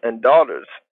sons and daughters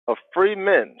of free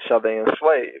men shall they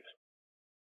enslave.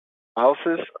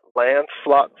 Houses, lands,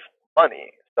 flocks,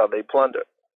 money shall they plunder.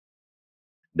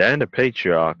 Then the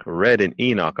patriarch read in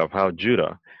Enoch of how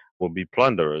Judah will be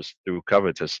plunderers through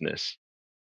covetousness.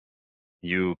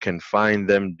 You can find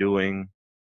them doing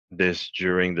this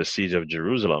during the siege of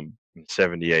Jerusalem in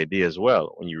 70 AD as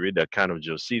well. When you read the account of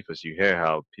Josephus, you hear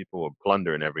how people were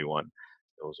plundering everyone.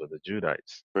 Those were the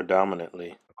Judites,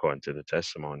 Predominantly. according to the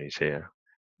testimonies here.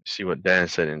 See what Dan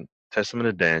said in Testament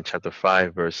of Dan, chapter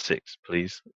 5, verse 6,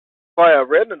 please. For I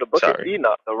read in the book of Sorry.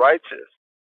 Enoch the righteous,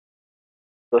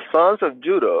 the sons of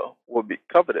Judah will be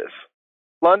covetous,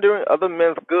 plundering other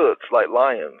men's goods like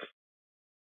lions.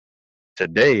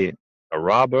 Today, a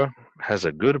robber has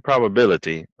a good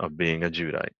probability of being a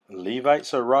Judite.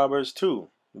 Levites are robbers too,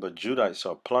 but Judites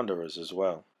are plunderers as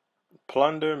well.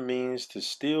 Plunder means to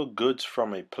steal goods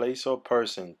from a place or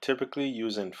person, typically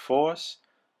using force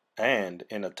and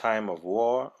in a time of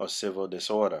war or civil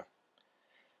disorder.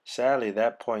 Sadly,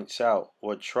 that points out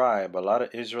what tribe a lot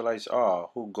of Israelites are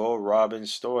who go robbing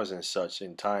stores and such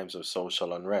in times of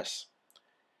social unrest.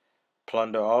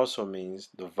 Plunder also means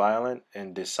the violent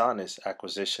and dishonest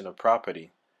acquisition of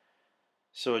property.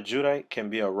 So a Judite can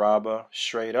be a robber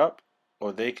straight up,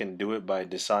 or they can do it by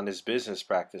dishonest business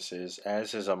practices,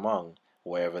 as is among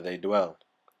wherever they dwell.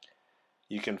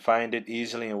 You can find it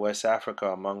easily in West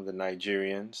Africa among the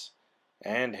Nigerians,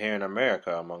 and here in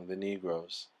America among the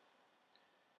Negroes.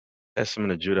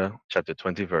 Testament of Judah, chapter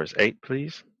 20, verse 8,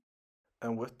 please.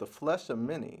 And with the flesh of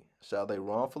many shall they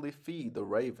wrongfully feed the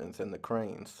ravens and the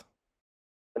cranes.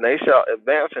 And they shall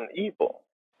advance in evil.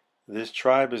 This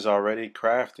tribe is already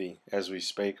crafty, as we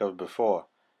spake of before,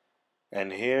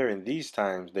 and here in these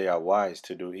times they are wise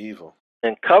to do evil.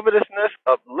 And covetousness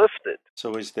uplifted.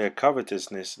 So it's their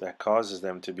covetousness that causes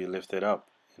them to be lifted up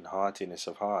in haughtiness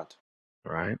of heart.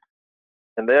 Right?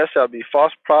 And there shall be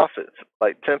false prophets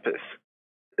like tempests.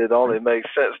 It only makes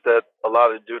sense that a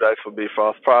lot of Judites will be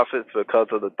false prophets because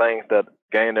of the things that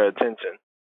gain their attention.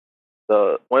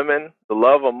 The women, the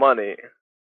love of money,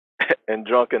 and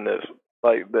drunkenness.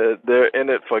 Like they're in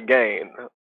it for gain.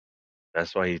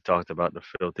 That's why he talked about the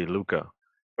filthy lucre.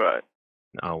 Right.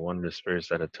 One of the spirits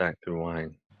that attack through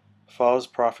wine. False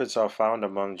prophets are found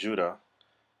among Judah.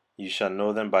 You shall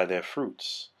know them by their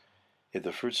fruits. If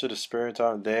the fruits of the Spirit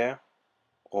aren't there,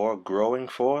 or growing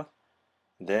forth,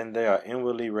 then they are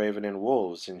inwardly ravening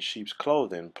wolves in sheep's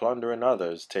clothing, plundering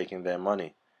others, taking their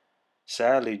money.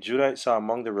 Sadly, Judites are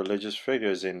among the religious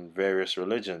figures in various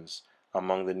religions,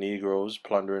 among the Negroes,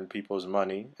 plundering people's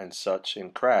money and such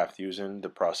in craft, using the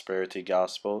prosperity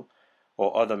gospel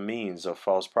or other means of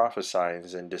false prophesying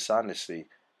and dishonesty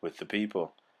with the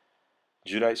people.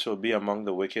 Judites will be among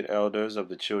the wicked elders of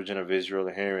the children of Israel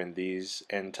here in these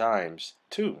end times,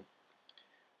 too,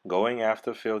 going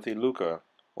after filthy lucre,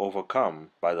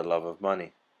 overcome by the love of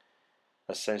money.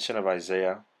 Ascension of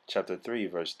Isaiah chapter 3,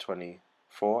 verse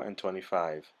 24 and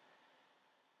 25.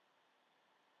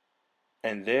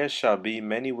 And there shall be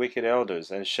many wicked elders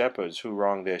and shepherds who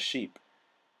wrong their sheep,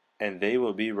 and they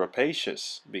will be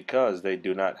rapacious, because they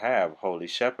do not have holy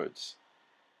shepherds.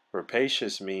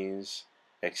 Rapacious means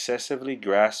excessively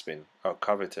grasping or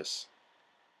covetous.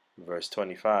 Verse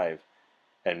 25.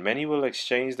 And many will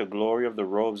exchange the glory of the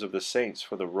robes of the saints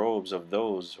for the robes of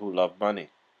those who love money.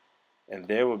 And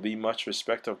there will be much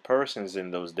respect of persons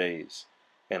in those days,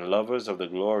 and lovers of the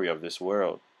glory of this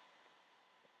world.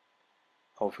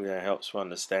 Hopefully that helps for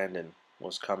understanding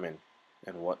what's coming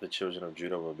and what the children of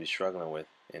Judah will be struggling with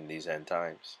in these end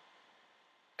times.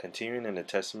 Continuing in the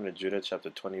Testament of Judah, chapter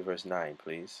 20, verse 9,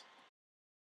 please.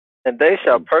 And they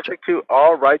shall persecute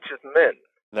all righteous men.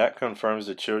 That confirms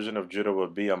the children of Judah will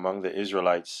be among the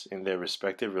Israelites in their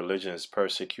respective religions,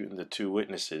 persecuting the two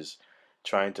witnesses,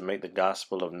 trying to make the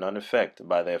gospel of none effect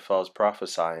by their false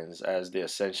prophesyings, as the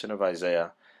ascension of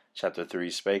Isaiah chapter 3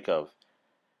 spake of.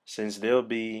 Since they'll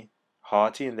be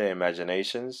haughty in their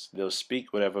imaginations, they'll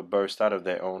speak whatever burst out of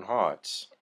their own hearts.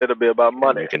 It'll be about And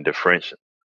money. you can differentiate.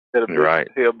 Right.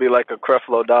 He'll be like a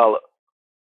Creflo Dollar.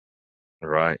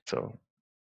 Right. So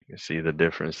you can see the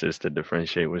differences to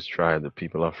differentiate which tribe the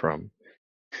people are from.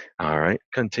 All right.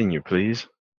 Continue, please.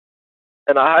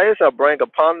 And Ahijah shall bring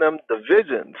upon them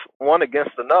divisions, one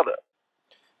against another.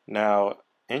 Now,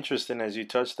 interesting as you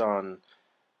touched on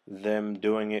them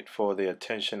doing it for the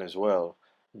attention as well,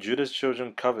 Judah's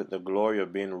children covet the glory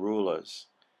of being rulers,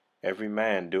 every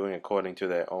man doing according to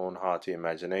their own haughty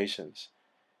imaginations.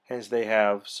 Hence they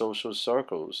have social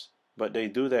circles, but they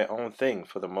do their own thing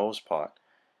for the most part.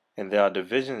 And there are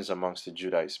divisions amongst the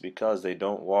Judites because they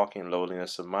don't walk in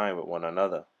lowliness of mind with one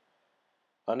another.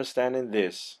 Understanding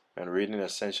this and reading the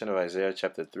Ascension of Isaiah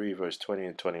chapter 3 verse 20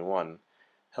 and 21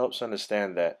 helps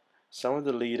understand that some of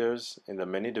the leaders in the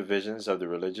many divisions of the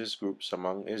religious groups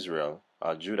among Israel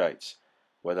are Judites,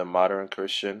 whether modern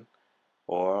Christian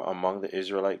or among the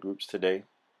Israelite groups today,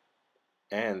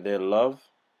 and their love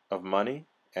of money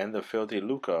and the filthy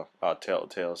lucre are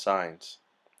telltale signs.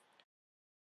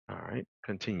 All right.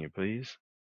 Continue, please.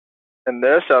 And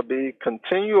there shall be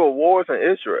continual wars in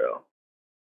Israel,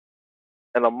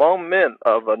 and among men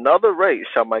of another race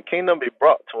shall my kingdom be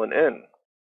brought to an end.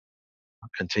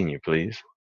 Continue, please.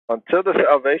 Until the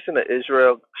salvation of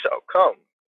Israel shall come,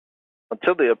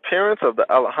 until the appearance of the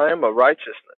Elohim of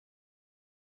righteousness,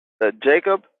 that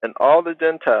Jacob and all the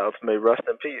Gentiles may rest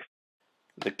in peace.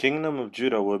 The kingdom of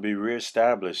Judah will be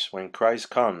reestablished when Christ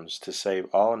comes to save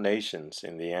all nations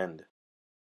in the end.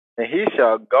 And he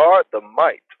shall guard the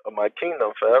might of my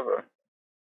kingdom forever.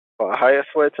 For Ahijah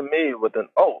swore to me with an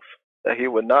oath that he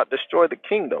would not destroy the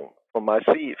kingdom for my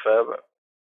seed forever.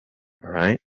 All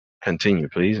right. Continue,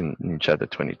 please, in chapter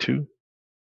 22.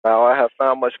 Now I have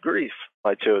found much grief,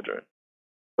 my children,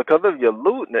 because of your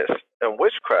lewdness and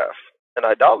witchcraft and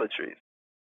idolatries,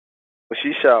 which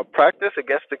ye shall practice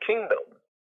against the kingdom,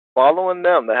 following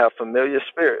them that have familiar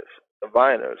spirits,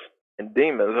 diviners, and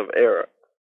demons of error.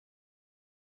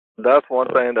 That's one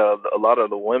thing that a lot of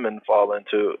the women fall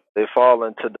into. They fall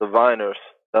into diviners,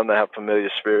 them that have familiar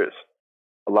spirits.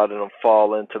 A lot of them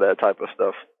fall into that type of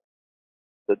stuff.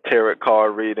 The tarot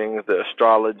card readings, the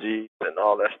astrology, and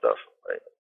all that stuff. Right?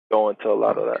 Go into a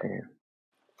lot of that.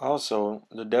 Also,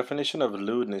 the definition of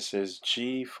lewdness is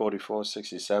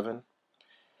G4467.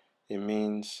 It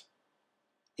means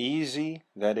easy,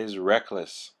 that is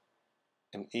reckless,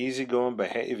 an easygoing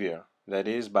behavior, that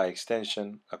is by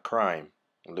extension a crime,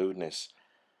 lewdness.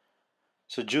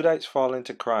 So Judites fall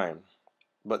into crime,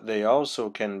 but they also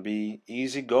can be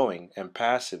easygoing and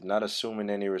passive, not assuming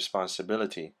any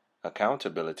responsibility,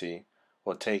 accountability,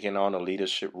 or taking on a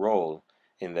leadership role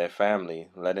in their family,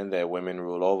 letting their women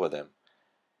rule over them.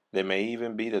 They may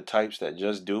even be the types that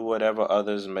just do whatever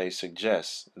others may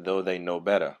suggest, though they know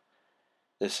better.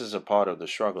 This is a part of the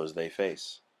struggles they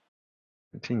face.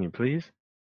 Continue, please.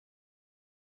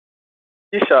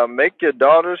 Ye shall make your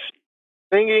daughters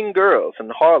singing girls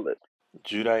and harlots.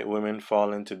 Judite women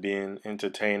fall into being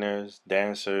entertainers,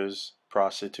 dancers,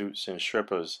 prostitutes, and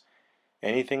strippers,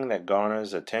 anything that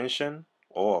garners attention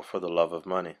or for the love of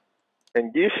money.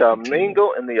 And ye shall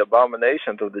mingle in the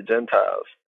abominations of the Gentiles.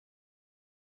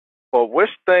 For which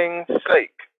things'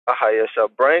 sake Ahijah shall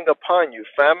bring upon you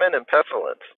famine and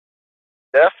pestilence,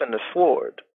 death and the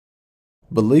sword,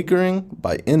 beleaguering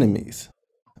by enemies,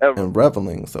 and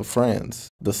revelings of friends,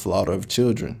 the slaughter of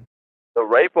children, the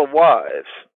rape of wives,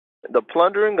 the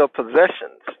plundering of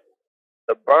possessions,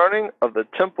 the burning of the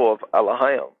temple of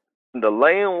Elohim, and the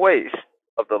laying waste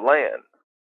of the land,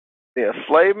 the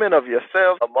enslavement of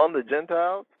yourselves among the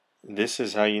Gentiles. This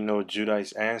is how you know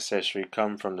Judah's ancestry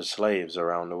come from the slaves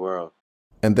around the world.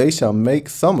 And they shall make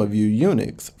some of you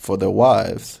eunuchs for their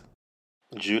wives.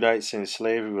 Judites in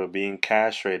slavery were being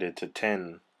castrated to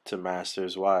tend to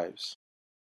masters' wives.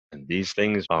 And these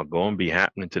things are going to be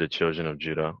happening to the children of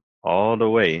Judah all the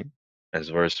way, as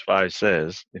verse 5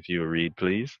 says, if you read,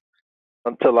 please.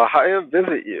 Until Ahiah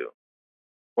visit you,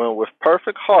 when with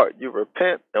perfect heart you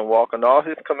repent and walk in all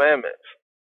his commandments,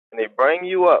 and he bring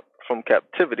you up from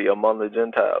captivity among the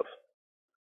Gentiles.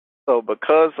 So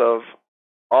because of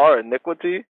our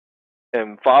iniquity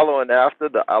and following after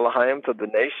the Elohims of the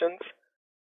nations,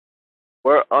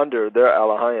 we're under their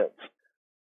Elohims.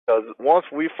 Because once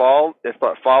we fall and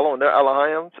start following their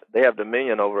Elohims, they have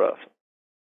dominion over us.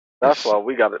 That's why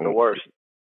we got it the worst.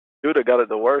 Judah got it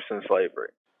the worst in slavery.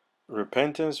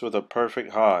 Repentance with a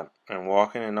perfect heart and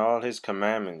walking in all his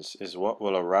commandments is what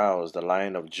will arouse the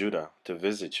Lion of Judah to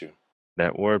visit you.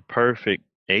 That word perfect,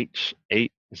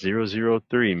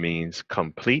 H8003, means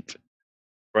complete,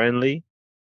 friendly,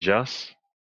 just,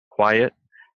 quiet,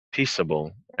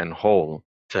 peaceable, and whole,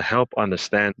 to help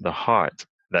understand the heart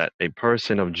that a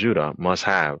person of Judah must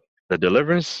have. The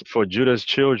deliverance for Judah's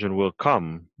children will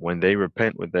come when they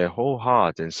repent with their whole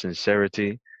heart and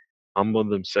sincerity, humble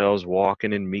themselves,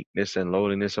 walking in meekness and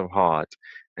lowliness of heart,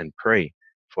 and pray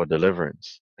for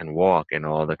deliverance and walk in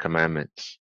all the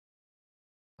commandments.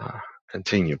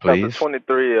 Continue, Chapter please.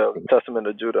 23 of the Testament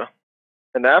of Judah.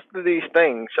 And after these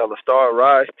things shall a star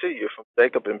arise to you from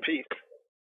Jacob in peace,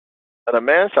 and a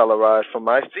man shall arise from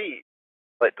my seed,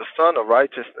 like the Son of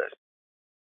righteousness,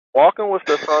 walking with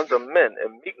the sons of men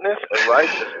in meekness and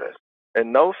righteousness,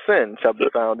 and no sin shall be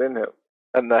found in him.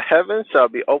 And the heavens shall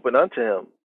be opened unto him,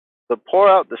 to pour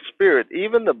out the Spirit,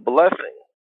 even the blessing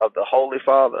of the Holy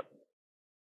Father.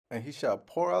 And he shall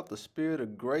pour out the Spirit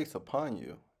of grace upon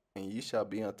you, and ye shall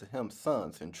be unto him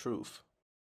sons in truth.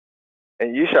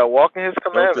 And ye shall walk in his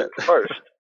commandments first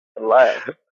and last.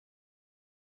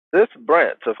 This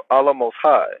branch of Allah Most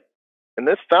High, and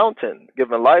this fountain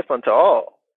giving life unto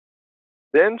all.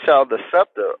 Then shall the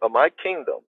scepter of my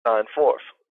kingdom shine forth,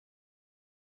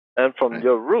 and from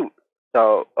your root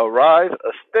shall arise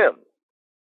a stem,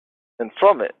 and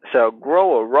from it shall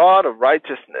grow a rod of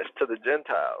righteousness to the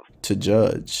Gentiles, to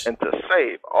judge, and to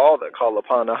save all that call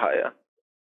upon Ahiah.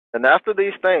 And after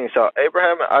these things shall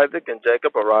Abraham and Isaac and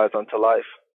Jacob arise unto life.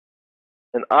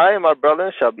 And I and my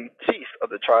brethren shall be chiefs of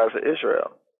the tribes of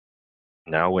Israel.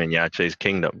 Now we're in Yache's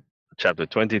kingdom. Chapter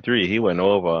 23, he went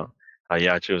over how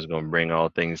Yache was going to bring all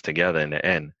things together in the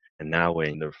end. And now we're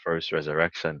in the first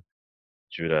resurrection.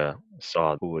 Judah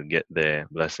saw who would get their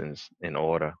blessings in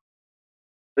order.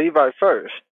 Levi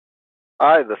first,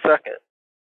 I the second,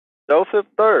 Joseph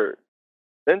third,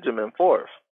 Benjamin fourth,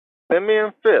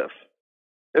 Simeon fifth,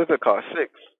 Issachar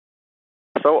sixth,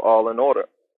 so all in order.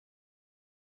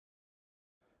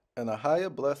 And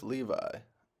Ahiah blessed Levi,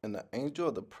 and the angel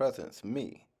of the presence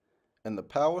me, and the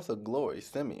powers of glory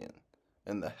Simeon,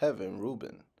 and the heaven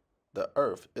Reuben, the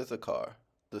earth Issachar,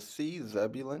 the sea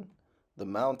Zebulun, the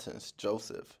mountains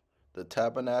Joseph, the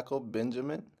tabernacle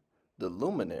Benjamin, the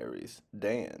luminaries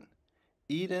Dan,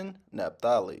 Eden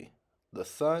Naphtali, the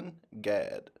sun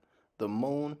Gad, the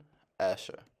moon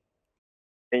Asher.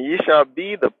 And ye shall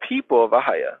be the people of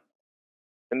Ahiah,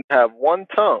 and have one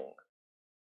tongue.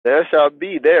 There shall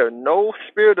be there no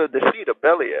spirit of deceit of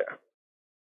Beliar,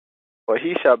 for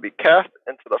he shall be cast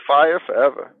into the fire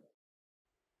forever.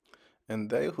 And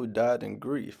they who died in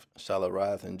grief shall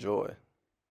arise in joy.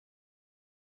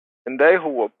 And they who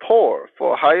were poor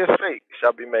for Ahiah's sake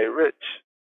shall be made rich.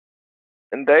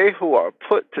 And they who are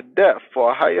put to death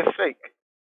for Ahiah's sake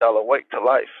shall awake to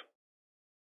life.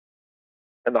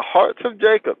 And the hearts of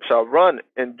Jacob shall run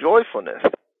in joyfulness,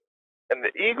 and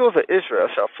the eagles of Israel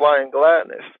shall fly in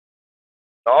gladness.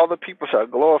 And all the people shall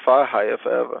glorify Ahiah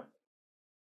forever.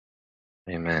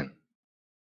 Amen.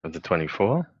 Chapter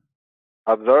 24.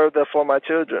 Observe therefore, my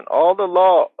children, all the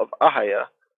law of Ahiah,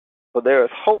 for there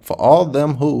is hope For all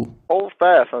them who hold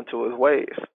fast unto his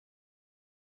ways.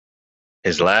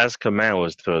 His last command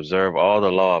was to observe all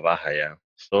the law of Ahiah,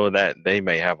 so that they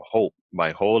may have hope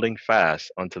by holding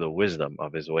fast unto the wisdom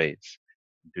of his ways.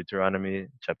 Deuteronomy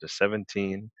chapter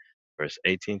 17, verse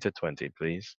 18 to 20,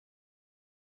 please.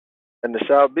 And it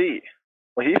shall be,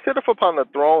 when he sitteth upon the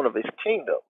throne of his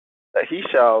kingdom, that he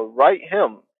shall write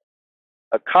him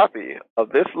a copy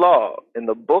of this law in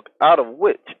the book out of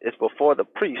which is before the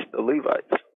priests, the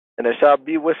Levites. And it shall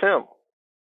be with him,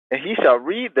 and he shall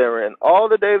read therein all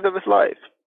the days of his life,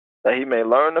 that he may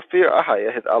learn to fear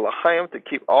Ahaya his Elohim, to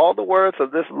keep all the words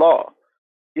of this law,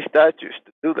 these statutes,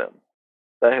 to do them,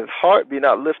 that his heart be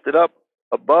not lifted up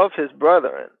above his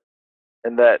brethren,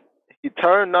 and that he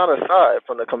turn not aside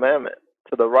from the commandment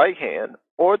to the right hand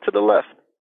or to the left,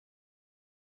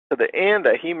 to the end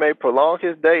that he may prolong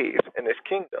his days in his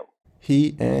kingdom,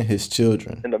 He and his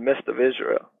children. in the midst of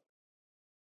Israel.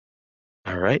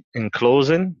 All right. In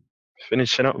closing,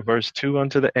 finishing up verse 2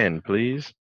 unto the end,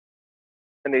 please.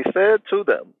 And he said to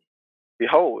them,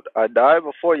 Behold, I die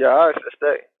before your eyes this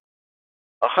day,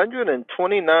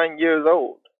 129 years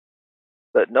old.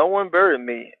 Let no one bury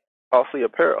me costly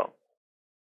apparel,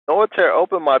 nor tear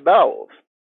open my bowels,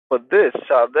 for this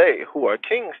shall they who are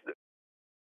kings do.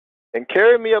 And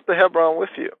carry me up to Hebron with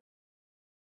you.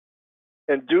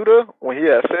 And Judah, when he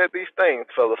had said these things,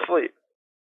 fell asleep.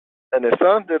 And his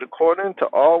sons did according to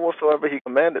all whatsoever he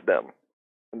commanded them.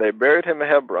 And they buried him in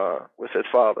Hebron with his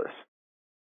fathers.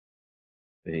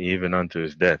 Even unto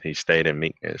his death, he stayed in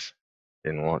meekness,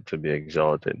 didn't want to be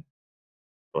exalted,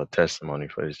 for a testimony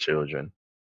for his children.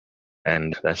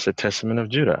 And that's the testament of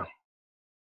Judah.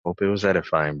 Hope it was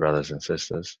edifying, brothers and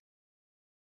sisters.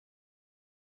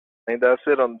 I think that's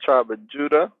it on the tribe of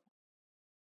Judah.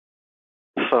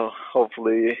 So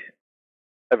hopefully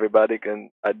everybody can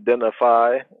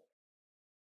identify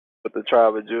with the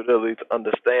tribe of Judah, at least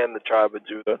understand the tribe of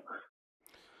Judah.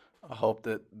 I hope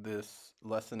that this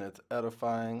lesson is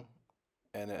edifying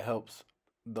and it helps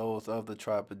those of the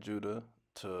tribe of Judah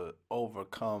to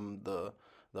overcome the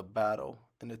battle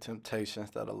and the temptations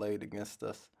that are laid against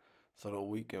us, so that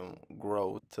we can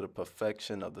grow to the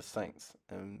perfection of the saints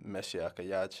in Mashiach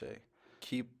Yache.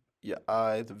 Keep your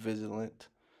eyes vigilant,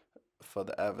 for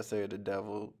the adversary, the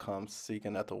devil, comes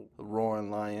seeking at the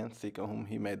roaring lion, seeking whom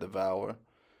he may devour.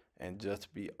 And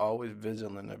just be always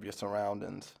vigilant of your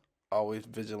surroundings, always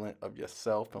vigilant of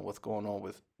yourself and what's going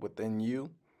on within you,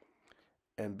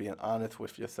 and being honest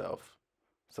with yourself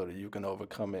so that you can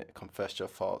overcome it, confess your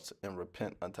faults, and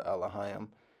repent unto Elohim,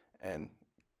 and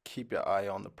keep your eye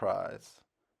on the prize,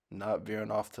 not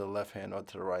veering off to the left hand or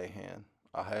to the right hand.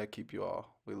 Ahaya keep you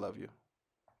all. We love you.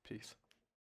 Peace.